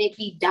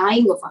 unfortunately,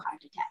 dying of a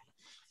heart attack.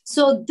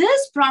 So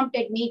this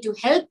prompted me to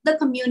help the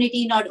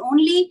community, not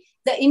only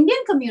the Indian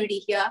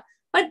community here,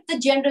 but the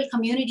general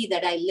community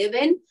that I live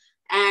in.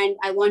 And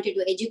I wanted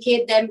to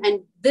educate them.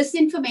 And this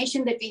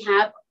information that we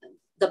have,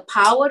 the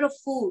power of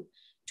food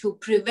to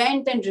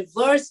prevent and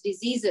reverse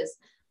diseases,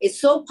 is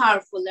so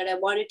powerful that I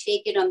want to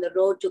take it on the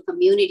road to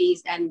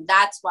communities. And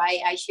that's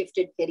why I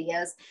shifted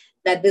careers,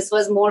 that this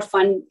was more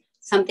fun,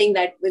 something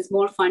that was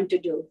more fun to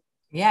do.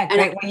 Yeah,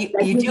 great.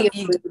 Well,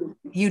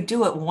 you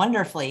do it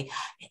wonderfully.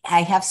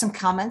 I have some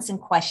comments and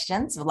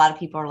questions. A lot of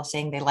people are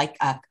saying they like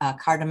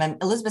cardamom.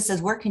 Elizabeth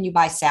says, where can you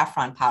buy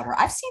saffron powder?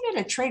 I've seen it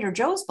at Trader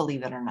Joe's,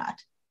 believe it or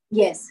not.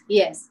 Yes.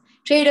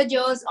 Trader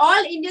Joe's,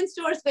 all Indian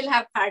stores will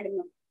have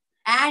cardamom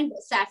and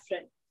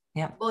saffron.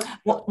 Yeah.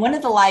 Well, one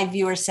of the live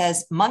viewers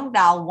says, mung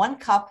dal, 1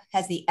 cup,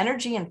 has the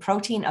energy and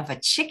protein of a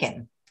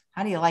chicken.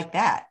 How do you like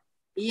that?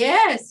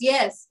 Yes.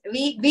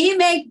 We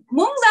make,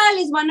 mung dal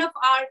is one of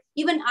our,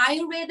 even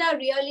Ayurveda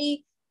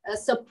really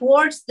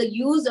supports the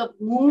use of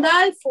mung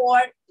dal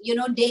for,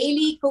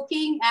 daily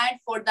cooking and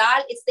for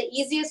dal. It's the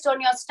easiest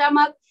on your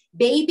stomach.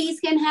 Babies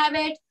can have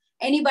it.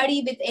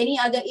 Anybody with any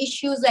other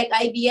issues like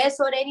IBS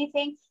or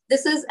anything,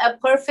 this is a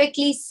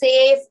perfectly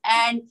safe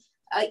and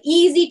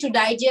easy to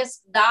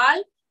digest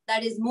dal.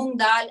 That is mung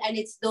dal, and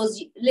it's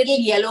those little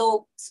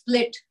yellow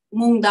split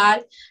mung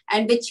dal,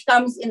 and which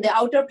comes in the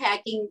outer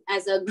packing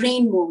as a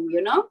green mung,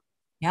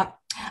 Yep.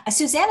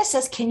 Susanna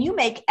says, can you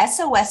make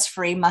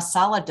SOS-free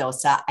masala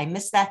dosa? I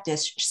miss that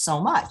dish so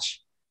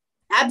much.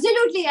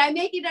 Absolutely. I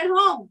make it at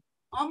home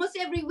almost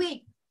every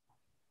week.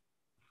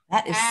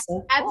 That is so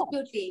cool.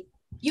 Absolutely.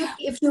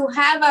 If you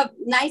have a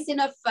nice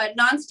enough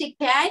non-stick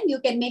pan, you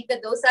can make the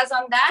dosas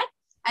on that.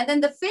 And then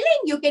the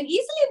filling, you can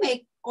easily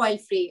make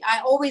oil-free.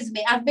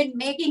 I've been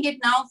making it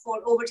now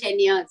for over 10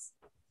 years.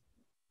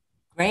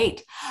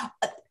 Great.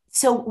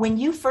 So when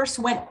you first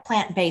went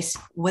plant-based,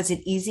 was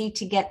it easy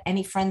to get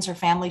any friends or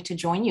family to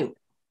join you?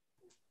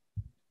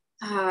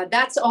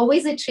 That's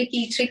always a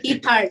tricky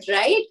part,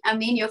 right? I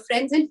mean, your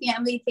friends and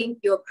family think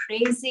you're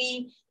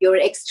crazy, you're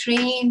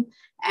extreme,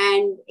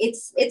 and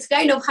it's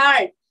kind of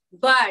hard.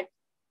 But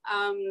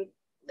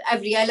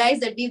I've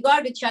realized that we've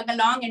got to chug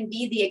along and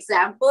be the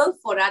example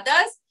for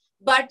others.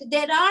 But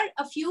there are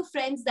a few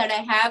friends that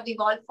I have. We've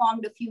all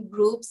formed a few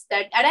groups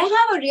and I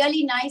have a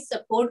really nice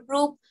support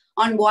group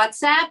on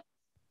WhatsApp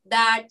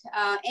that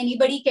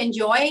anybody can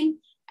join.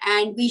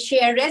 And we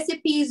share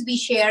recipes. We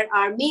share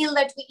our meal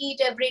that we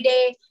eat every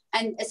day,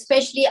 and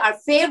especially our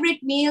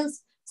favorite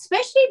meals,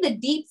 especially the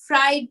deep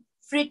fried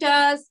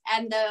fritters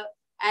and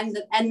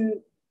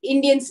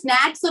Indian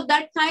snacks of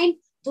that kind.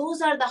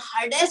 Those are the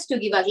hardest to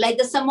give up, like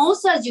the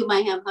samosas you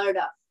might have heard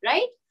of,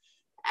 right?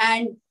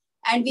 And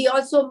we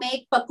also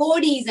make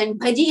pakodis and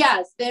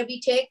bhajiyas, where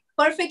we take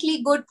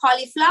perfectly good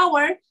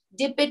cauliflower,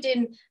 dip it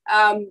in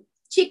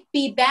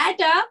chickpea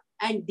batter,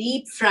 and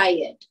deep fry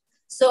it.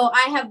 So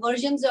I have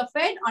versions of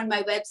it on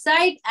my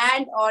website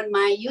and on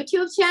my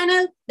YouTube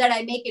channel that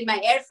I make in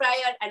my air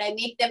fryer, and I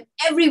make them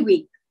every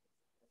week.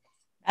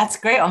 That's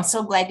great. I'm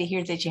so glad to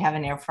hear that you have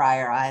an air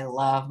fryer. I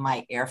love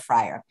my air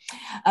fryer.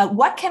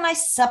 What can I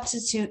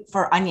substitute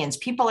for onions?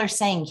 People are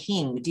saying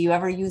hing. Do you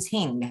ever use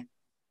hing?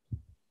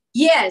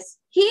 Yes,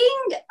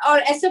 hing or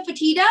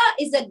asafoetida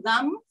is a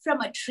gum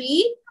from a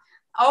tree,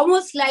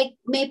 almost like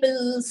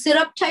maple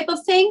syrup type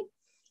of thing.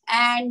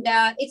 And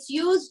it's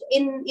used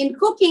in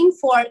cooking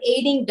for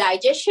aiding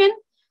digestion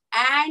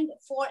and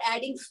for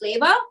adding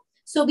flavor.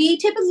 So we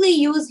typically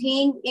use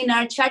hing in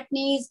our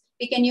chutneys.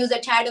 We can use a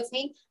tad of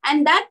hing.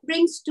 And that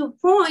brings to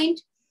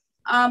point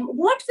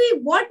what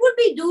would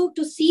we do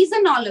to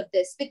season all of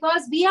this?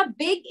 Because we are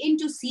big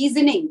into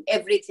seasoning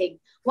everything.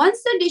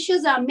 Once the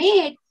dishes are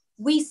made,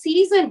 we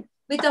season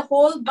with a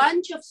whole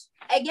bunch of,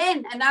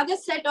 again, another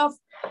set of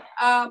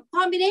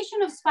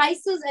combination of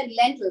spices and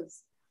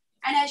lentils.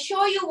 And I'll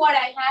show you what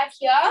I have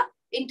here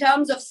in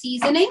terms of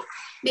seasoning.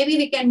 Maybe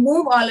we can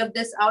move all of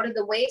this out of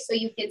the way so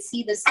you can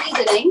see the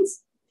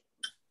seasonings.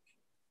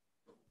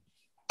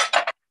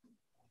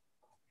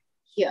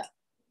 Here.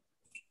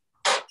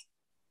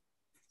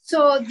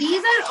 So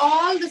these are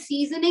all the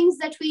seasonings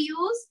that we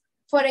use.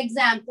 For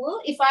example,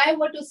 if I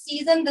were to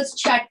season this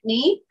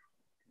chutney,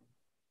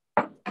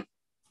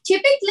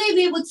 typically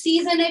we would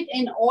season it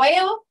in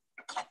oil.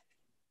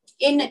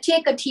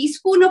 Take a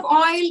teaspoon of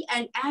oil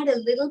and add a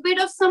little bit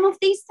of some of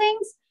these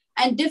things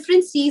and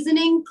different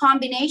seasoning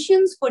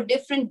combinations for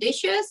different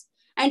dishes.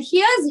 And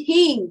here's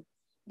hing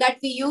that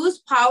we use,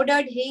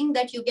 powdered hing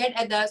that you get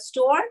at the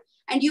store.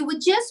 And you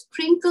would just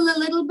sprinkle a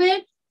little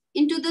bit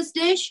into this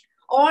dish.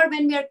 Or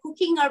when we are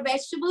cooking our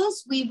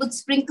vegetables, we would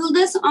sprinkle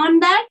this on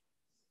that.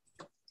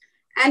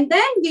 And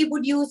then we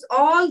would use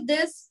all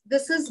this.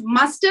 This is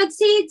mustard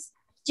seeds,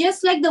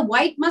 just like the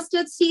white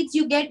mustard seeds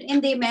you get in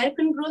the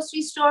American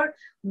grocery store.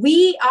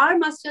 Our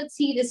mustard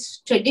seed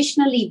is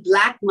traditionally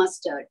black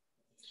mustard.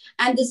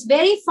 And this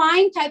very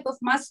fine type of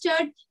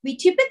mustard, we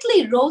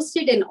typically roast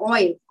it in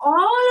oil.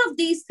 All of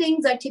these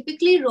things are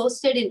typically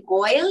roasted in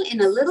oil,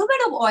 in a little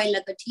bit of oil,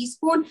 like a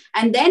teaspoon,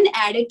 and then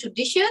added to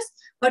dishes.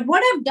 But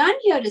what I've done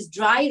here is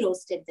dry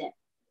roasted them.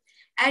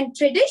 And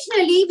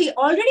traditionally, we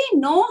already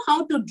know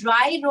how to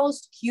dry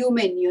roast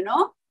cumin,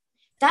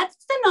 That's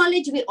the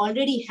knowledge we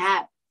already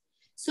have.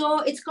 So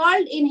it's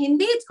called, in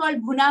Hindi, it's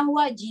called bhuna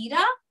hua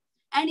jeera.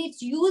 And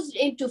it's used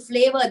to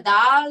flavor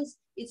dals.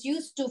 It's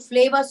used to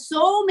flavor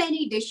so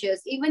many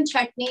dishes, even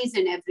chutneys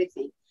and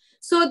everything.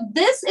 So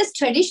this is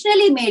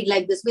traditionally made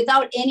like this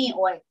without any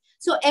oil.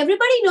 So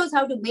everybody knows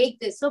how to make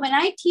this. So when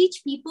I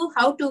teach people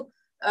how to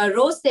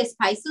roast their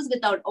spices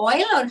without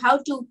oil or how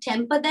to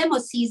temper them or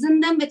season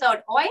them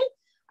without oil,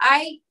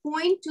 I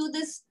point to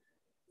this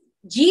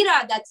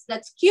jeera,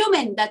 that's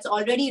cumin, that's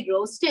already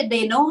roasted.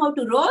 They know how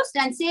to roast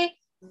and say,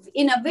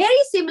 in a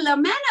very similar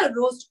manner,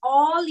 roast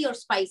all your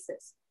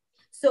spices.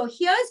 So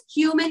here's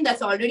cumin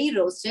that's already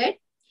roasted.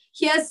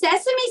 Here's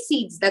sesame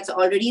seeds that's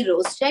already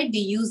roasted. We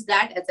use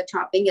that as a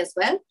topping as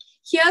well.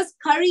 Here's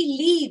curry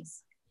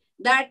leaves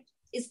that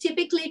is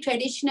typically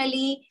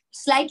traditionally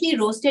slightly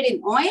roasted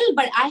in oil,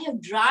 but I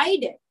have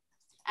dried it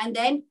and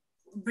then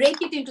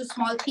break it into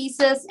small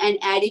pieces and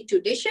add it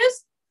to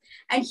dishes.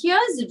 And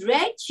here's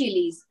red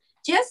chilies.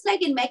 Just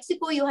like in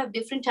Mexico, you have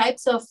different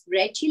types of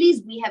red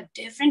chilies. We have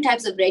different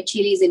types of red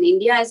chilies in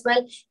India as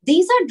well.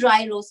 These are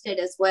dry roasted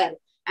as well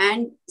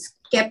and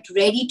kept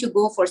ready to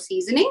go for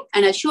seasoning.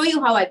 And I'll show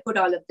you how I put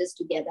all of this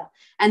together.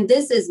 And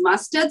this is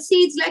mustard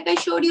seeds, like I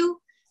showed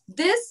you.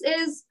 This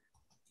is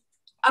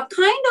a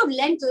kind of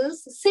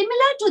lentils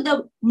similar to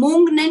the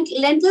mung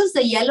lentils,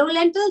 the yellow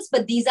lentils,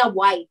 but these are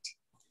white.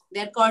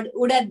 They're called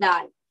urad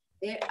dal.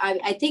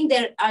 I think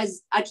there are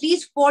at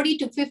least 40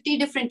 to 50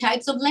 different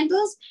types of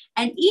lentils,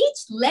 and each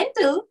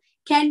lentil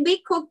can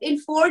be cooked in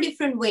 4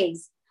 different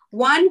ways.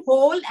 One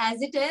whole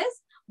as it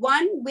is,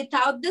 one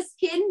without the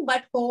skin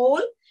but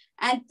whole,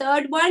 and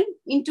third one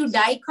into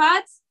die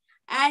cuts,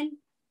 and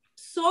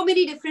so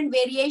many different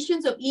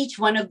variations of each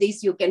one of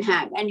these you can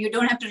have, and you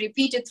don't have to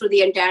repeat it through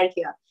the entire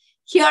here.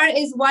 Here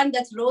is one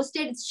that's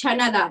roasted, it's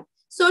chana dal.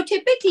 So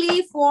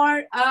typically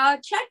for a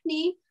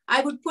chutney,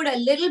 I would put a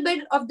little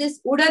bit of this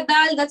urad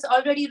dal that's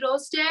already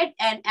roasted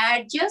and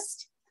add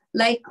just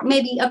like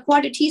maybe a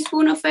 1/4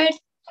 teaspoon of it.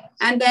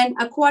 And then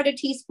a 1/4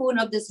 teaspoon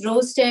of this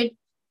roasted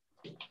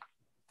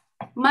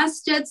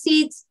mustard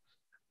seeds.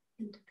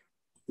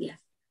 Yeah.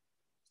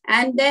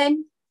 And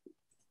then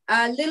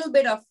a little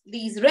bit of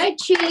these red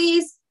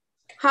chilies.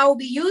 How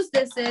we use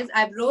this is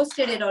I've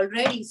roasted it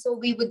already. So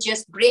we would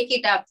just break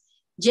it up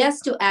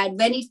just to add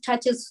when it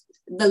touches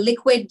the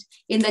liquid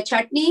in the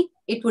chutney,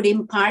 it would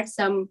impart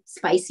some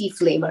spicy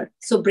flavor.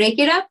 So break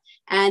it up,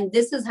 and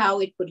this is how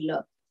it would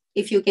look.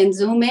 If you can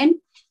zoom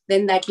in,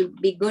 then that would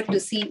be good to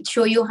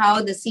show you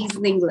how the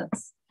seasoning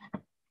looks.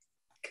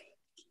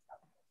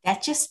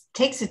 That just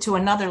takes it to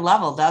another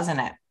level, doesn't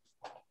it?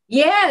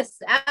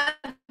 Yes,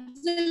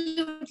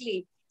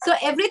 absolutely. So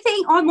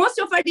everything, or most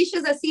of our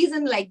dishes are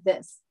seasoned like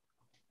this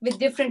with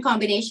different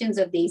combinations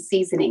of these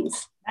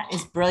seasonings. That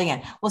is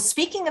brilliant. Well,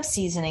 speaking of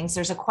seasonings,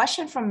 there's a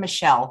question from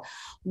Michelle.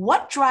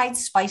 What dried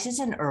spices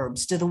and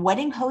herbs do the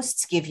wedding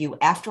hosts give you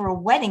after a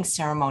wedding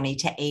ceremony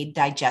to aid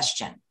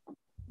digestion?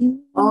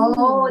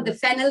 Oh, the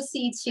fennel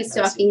seeds she's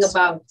talking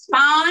about.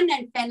 Pan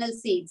and fennel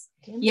seeds.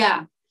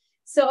 Yeah.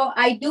 So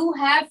I do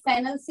have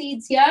fennel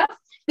seeds here.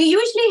 We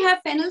usually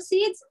have fennel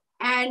seeds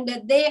and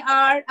they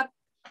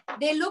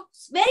look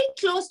very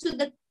close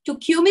to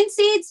cumin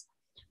seeds,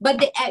 but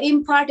they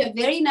impart a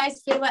very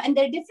nice flavor. And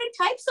there are different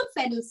types of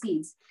fennel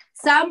seeds.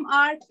 Some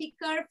are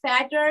thicker,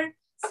 fatter.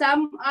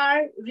 Some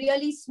are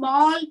really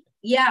small.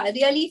 Yeah,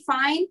 really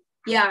fine.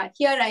 Yeah,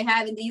 here I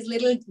have in these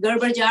little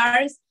Gerber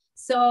jars.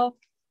 So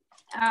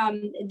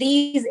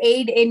these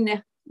aid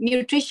in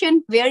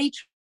nutrition, very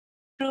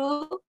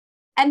true.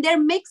 And they're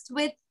mixed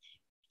with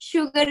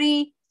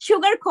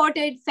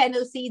sugar-coated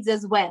fennel seeds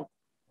as well.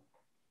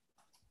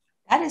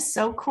 That is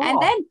so cool.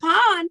 And then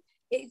pan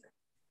is,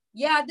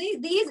 yeah,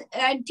 these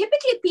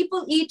typically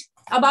people eat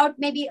about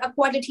maybe a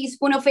quarter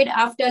teaspoon of it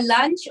after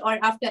lunch or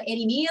after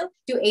any meal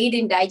to aid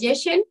in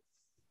digestion.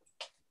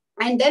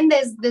 And then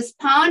there's this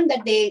pan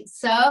that they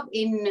serve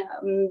in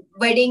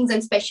weddings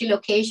and special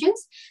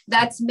occasions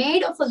that's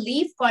made of a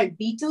leaf called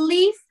betel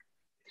leaf.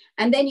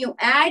 And then you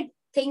add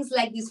things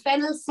like this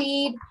fennel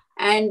seed.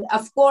 And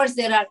of course,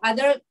 there are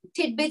other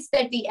tidbits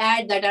that we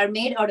add that are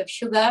made out of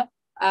sugar,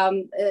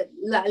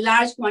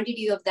 large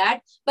quantity of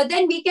that. But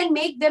then we can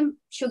make them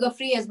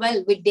sugar-free as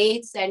well with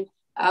dates and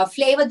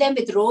flavor them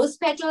with rose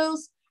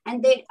petals.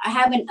 And they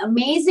have an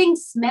amazing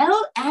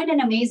smell and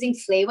an amazing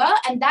flavor.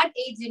 And that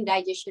aids in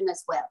digestion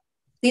as well.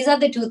 These are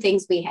the two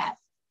things we have.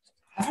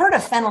 I've heard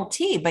of fennel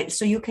tea, but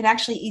so you can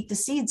actually eat the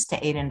seeds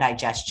to aid in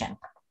digestion.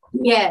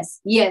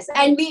 Yes.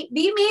 And we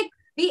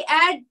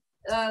add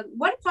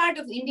one part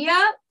of India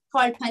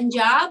called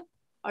Punjab,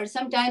 or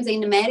sometimes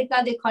in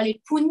America, they call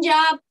it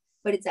Punjab,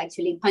 but it's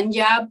actually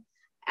Punjab.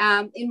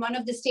 In one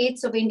of the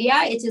states of India,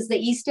 it is the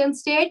eastern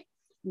state,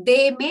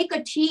 they make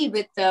a tea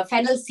with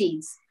fennel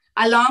seeds,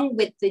 along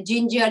with the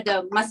ginger,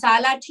 the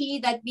masala tea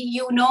that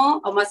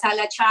or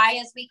masala chai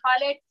as we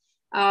call it.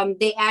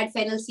 They add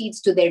fennel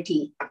seeds to their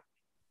tea.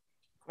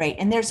 Great.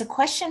 And there's a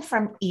question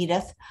from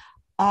Edith.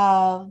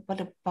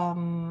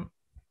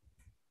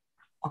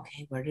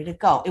 Okay, where did it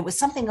go? It was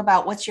something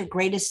about what's your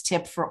greatest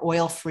tip for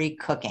oil-free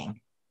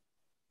cooking?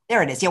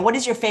 There it is. Yeah, what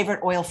is your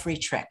favorite oil-free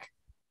trick?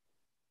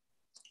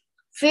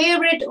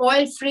 Favorite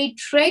oil-free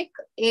trick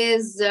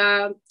is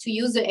to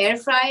use the air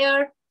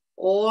fryer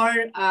or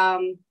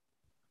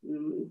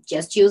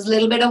just use a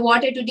little bit of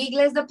water to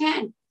deglaze the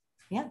pan.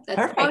 Yeah, that's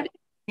perfect.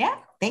 Yeah,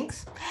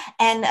 thanks.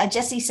 And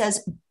Jessie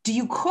says, do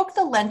you cook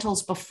the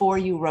lentils before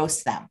you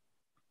roast them?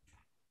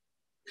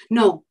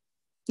 No,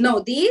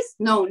 none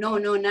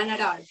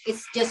at all.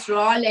 It's just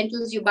raw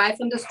lentils you buy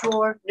from the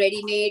store,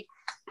 ready-made,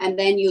 and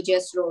then you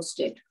just roast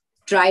it.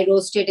 Dry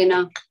roast it in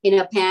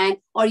a pan,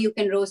 or you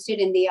can roast it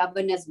in the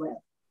oven as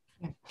well.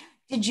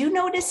 Did you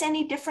notice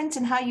any difference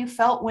in how you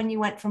felt when you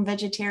went from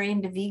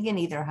vegetarian to vegan,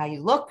 either how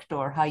you looked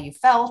or how you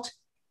felt?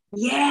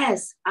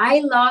 Yes, I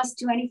lost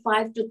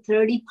 25 to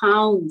 30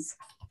 pounds.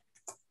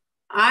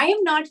 I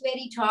am not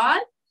very tall,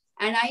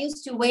 and I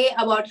used to weigh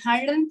about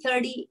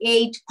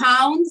 138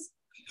 pounds,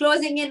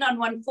 closing in on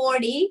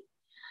 140.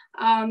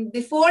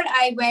 Before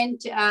I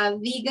went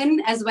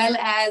vegan as well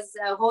as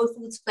whole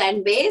foods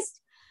plant-based.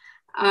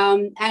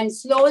 And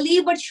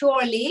slowly but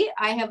surely,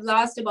 I have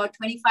lost about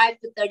 25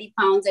 to 30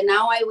 pounds. And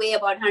now I weigh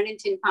about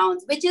 110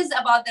 pounds, which is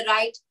about the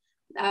right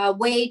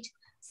weight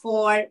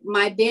for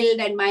my build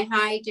and my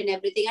height and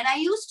everything. And I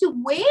used to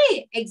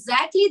weigh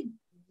exactly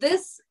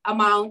this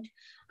amount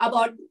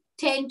about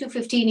 10 to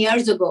 15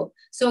 years ago.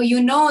 So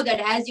you know that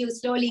as you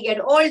slowly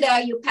get older,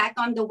 you pack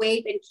on the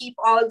weight and keep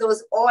all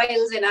those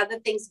oils and other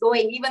things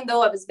going, even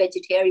though I was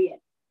vegetarian.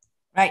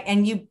 Right.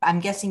 And I'm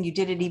guessing you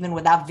did it even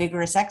without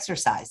vigorous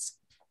exercise.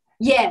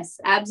 Yes,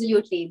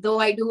 absolutely. Though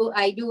I do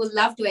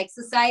love to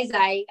exercise.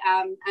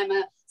 I'm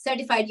a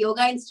certified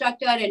yoga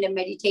instructor and a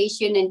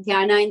meditation and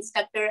dhyana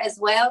instructor as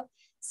well.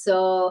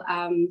 So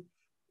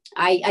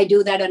I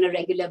do that on a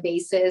regular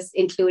basis,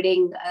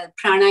 including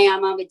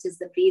pranayama, which is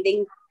the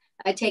breathing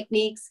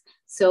techniques.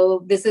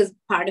 So this is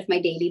part of my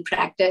daily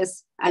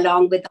practice,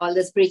 along with all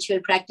the spiritual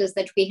practice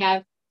that we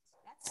have.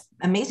 That's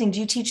amazing.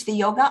 Do you teach the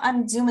yoga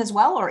on Zoom as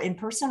well, or in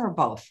person, or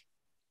both?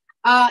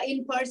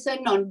 In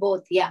person, on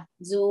both. Yeah.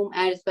 Zoom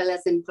as well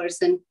as in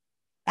person.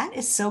 That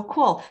is so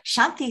cool.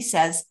 Shanti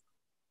says,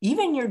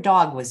 even your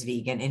dog was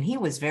vegan and he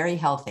was very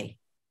healthy.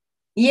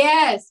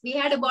 Yes. We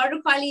had a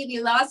border collie. We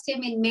lost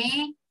him in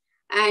May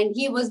and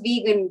he was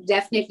vegan,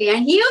 definitely.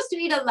 And he used to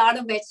eat a lot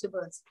of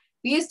vegetables.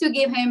 We used to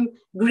give him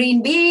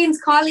green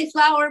beans,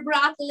 cauliflower,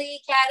 broccoli,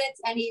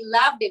 carrots, and he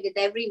loved it with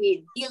every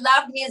meal. He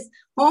loved his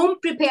home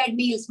prepared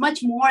meals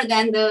much more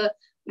than the,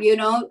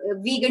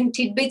 vegan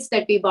tidbits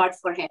that we bought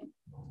for him.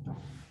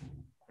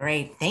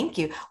 Great. Thank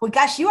you. Well,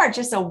 gosh, you are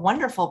just a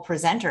wonderful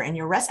presenter, and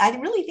I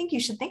really think you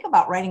should think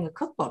about writing a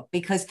cookbook,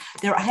 because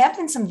there have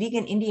been some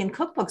vegan Indian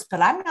cookbooks,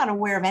 but I'm not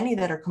aware of any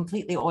that are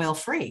completely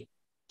oil-free.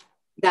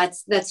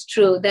 That's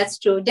true. That's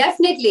true.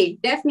 Definitely.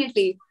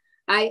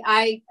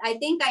 I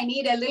think I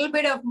need a little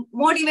bit of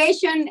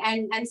motivation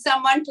and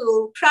someone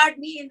to prod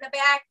me in the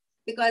back,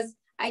 because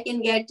I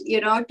can get,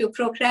 to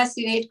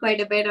procrastinate quite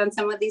a bit on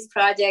some of these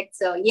projects.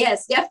 So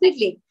yes,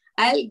 definitely.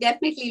 I'll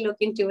definitely look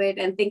into it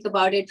and think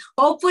about it.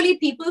 Hopefully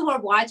people who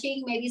are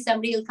watching, maybe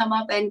somebody will come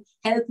up and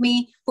help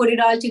me put it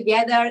all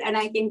together and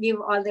I can give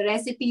all the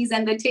recipes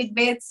and the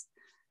tidbits.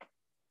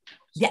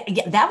 Yeah,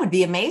 that would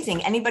be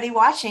amazing. Anybody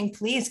watching,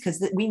 please,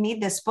 because we need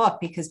this book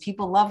because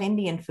people love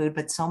Indian food,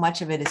 but so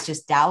much of it is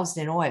just doused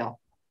in oil.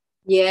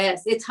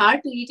 Yes, it's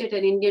hard to eat at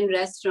an Indian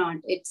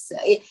restaurant. It's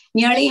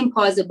nearly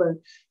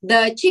impossible.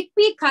 The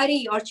chickpea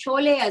curry or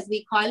chole, as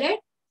we call it,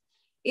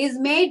 is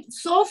made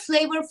so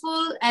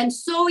flavorful and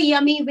so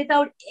yummy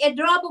without a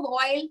drop of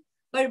oil.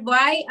 But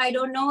why? I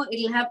don't know.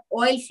 It'll have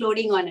oil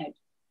floating on it.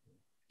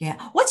 Yeah.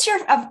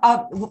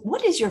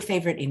 What is your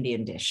favorite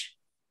Indian dish?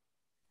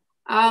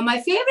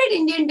 My favorite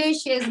Indian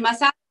dish is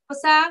masala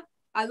dosa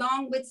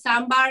along with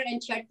sambar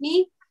and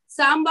chutney.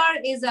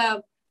 Sambar is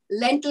a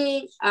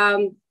lentil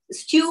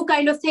stew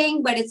kind of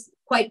thing, but it's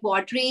quite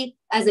watery.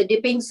 As a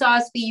dipping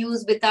sauce we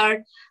use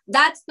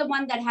that's the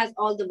one that has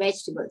all the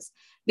vegetables,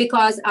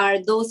 because our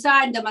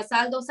dosa and the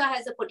masala dosa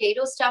has a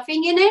potato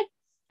stuffing in it,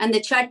 and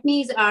the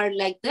chutneys are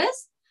like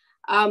this.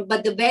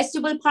 But the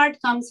vegetable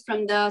part comes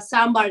from the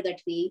sambar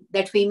that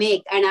we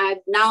make. And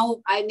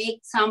I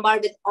make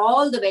sambar with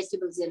all the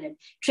vegetables in it.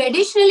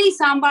 Traditionally,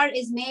 sambar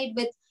is made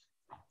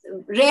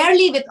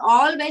rarely with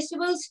all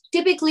vegetables,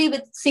 typically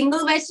with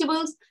single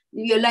vegetables.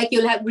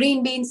 You'll have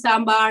green bean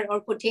sambar or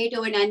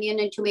potato and onion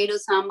and tomato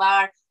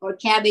sambar or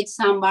cabbage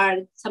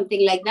sambar,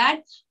 something like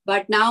that.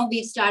 But now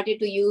we've started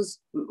to use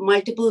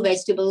multiple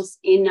vegetables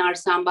in our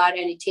sambar,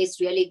 and it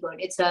tastes really good.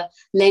 It's a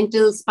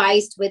lentil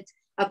spiced with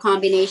a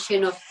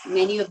combination of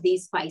many of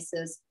these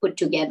spices put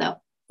together.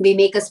 We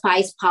make a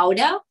spice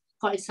powder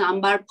called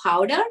sambar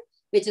powder,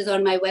 which is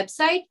on my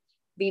website.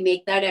 We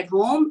make that at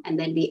home, and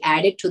then we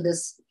add it to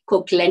this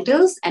cooked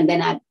lentils and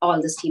then add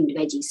all the steamed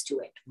veggies to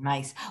it.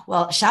 Nice.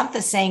 Well,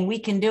 Shanta's saying we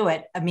can do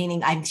it.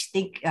 Meaning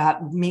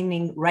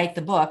write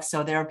the book.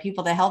 So there are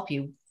people to help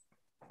you.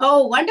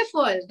 Oh,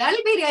 wonderful.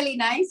 That'll be really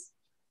nice.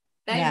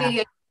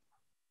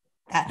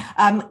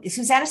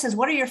 Susanna says,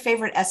 what are your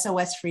favorite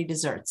SOS-free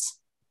desserts?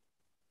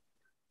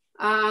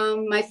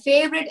 My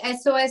favorite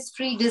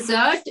SOS-free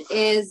dessert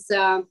is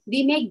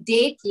we make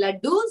date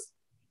laddus,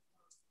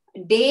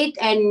 date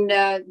and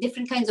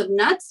different kinds of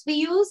nuts we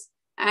use.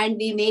 And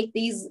we make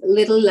these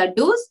little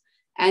laddus.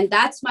 And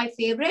that's my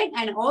favorite.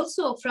 And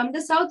also from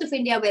the south of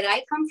India, where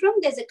I come from,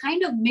 there's a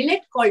kind of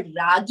millet called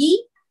ragi.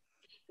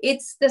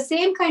 It's the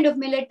same kind of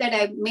millet that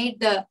I made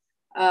the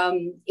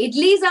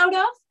idlis out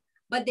of,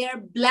 but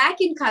they're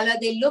black in color.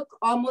 They look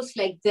almost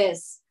like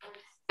this.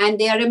 And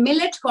they are a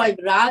millet called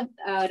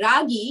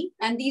ragi.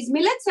 And these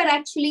millets are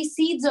actually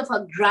seeds of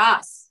a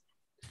grass.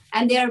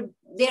 And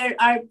there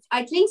are,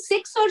 I think,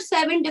 6 or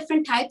 7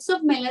 different types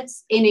of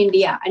millets in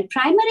India and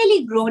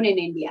primarily grown in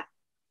India.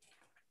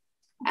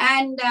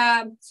 And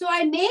so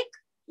I make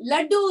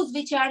laddus,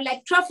 which are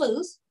like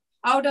truffles,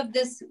 out of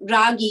this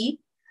ragi,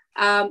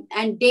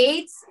 and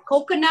dates,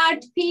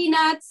 coconut,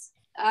 peanuts,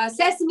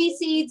 sesame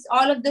seeds,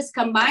 all of this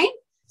combined.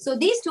 So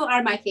these two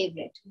are my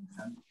favorite.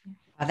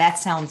 Oh, that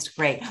sounds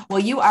great. Well,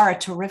 you are a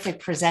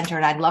terrific presenter,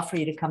 and I'd love for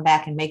you to come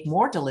back and make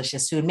more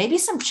delicious food. Maybe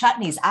some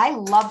chutneys. I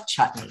love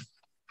chutney.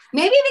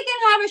 Maybe we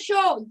can have a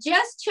show,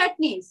 just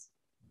chutneys.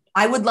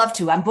 I would love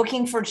to. I'm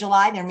booking for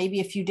July. There may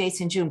be a few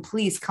dates in June.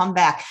 Please come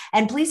back.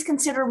 And please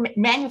consider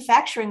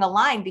manufacturing a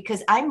line,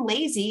 because I'm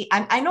lazy.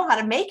 I know how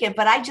to make it,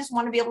 but I just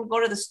want to be able to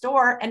go to the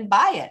store and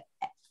buy it.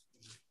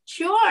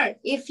 Sure.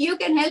 If you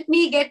can help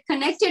me get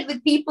connected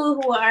with people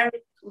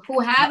who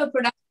have a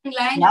production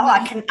line. No,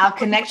 I'll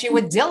connect you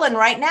with Dylan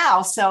right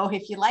now. So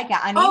if you like it,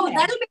 that'll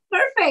be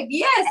perfect.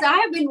 Yes, I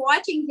have been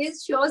watching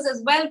his shows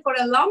as well for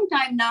a long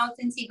time now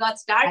since he got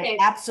started.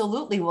 I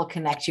absolutely will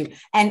connect you.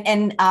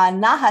 And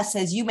Naha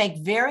says you make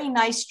very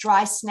nice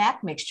dry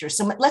snack mixtures.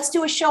 So let's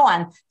do a show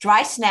on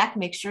dry snack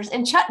mixtures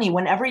and chutney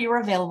whenever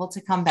you're available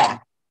to come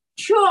back.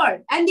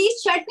 Sure. And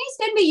these chutneys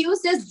can be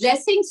used as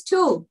dressings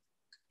too.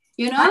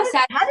 You know, how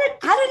did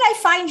I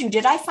find you?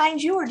 Did I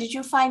find you or did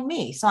you find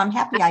me? So I'm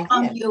happy I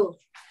found did. You.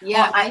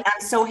 Yeah, well,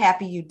 I'm so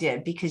happy you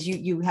did, because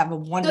you have a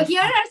wonderful. So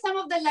here are some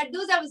of the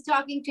laddus I was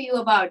talking to you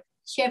about,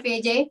 Chef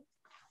AJ.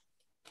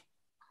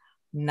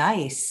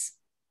 Nice.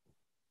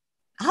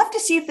 I'll have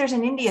to see if there's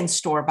an Indian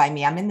store by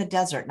me. I'm in the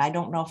desert and I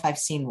don't know if I've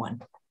seen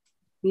one.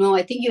 No,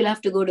 I think you'll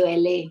have to go to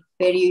LA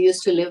where you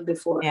used to live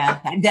before.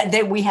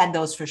 Yeah, we had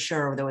those for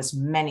sure. There was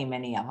many,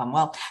 many of them.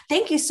 Well,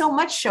 thank you so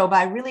much, Shobha.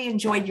 I really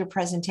enjoyed your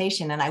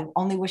presentation, and I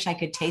only wish I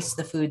could taste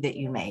the food that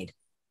you made.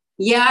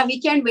 Yeah, we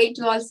can't wait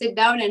to all sit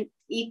down and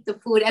eat the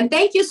food. And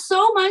thank you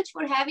so much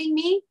for having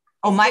me.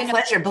 Oh, my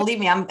pleasure. Believe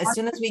me, as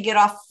soon as we get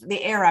off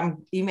the air,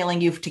 I'm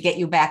emailing you to get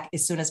you back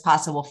as soon as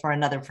possible for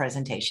another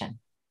presentation.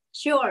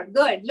 Sure.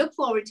 Good. Look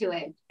forward to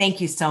it. Thank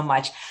you so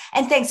much.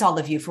 And thanks all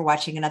of you for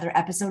watching another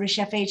episode of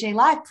Chef AJ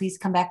Live. Please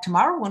come back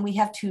tomorrow when we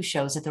have 2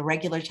 shows at the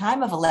regular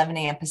time of 11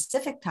 a.m.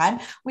 Pacific time.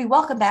 We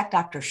welcome back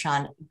Dr.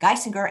 Shawn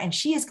Geisinger, and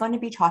she is going to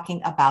be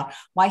talking about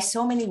why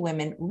so many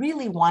women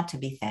really want to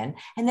be thin.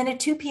 And then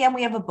at 2 p.m.,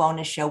 we have a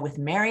bonus show with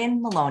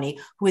Marion Maloney,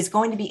 who is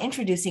going to be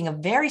introducing a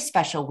very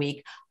special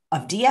week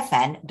of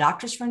DFN,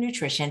 Doctors for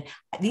Nutrition.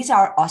 These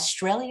are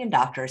Australian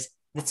doctors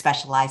that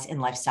specialize in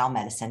lifestyle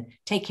medicine.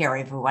 Take care,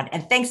 everyone.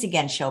 And thanks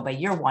again, Shobha.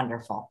 You're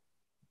wonderful.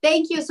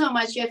 Thank you so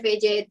much, Chef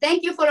AJ.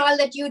 Thank you for all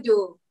that you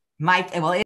do.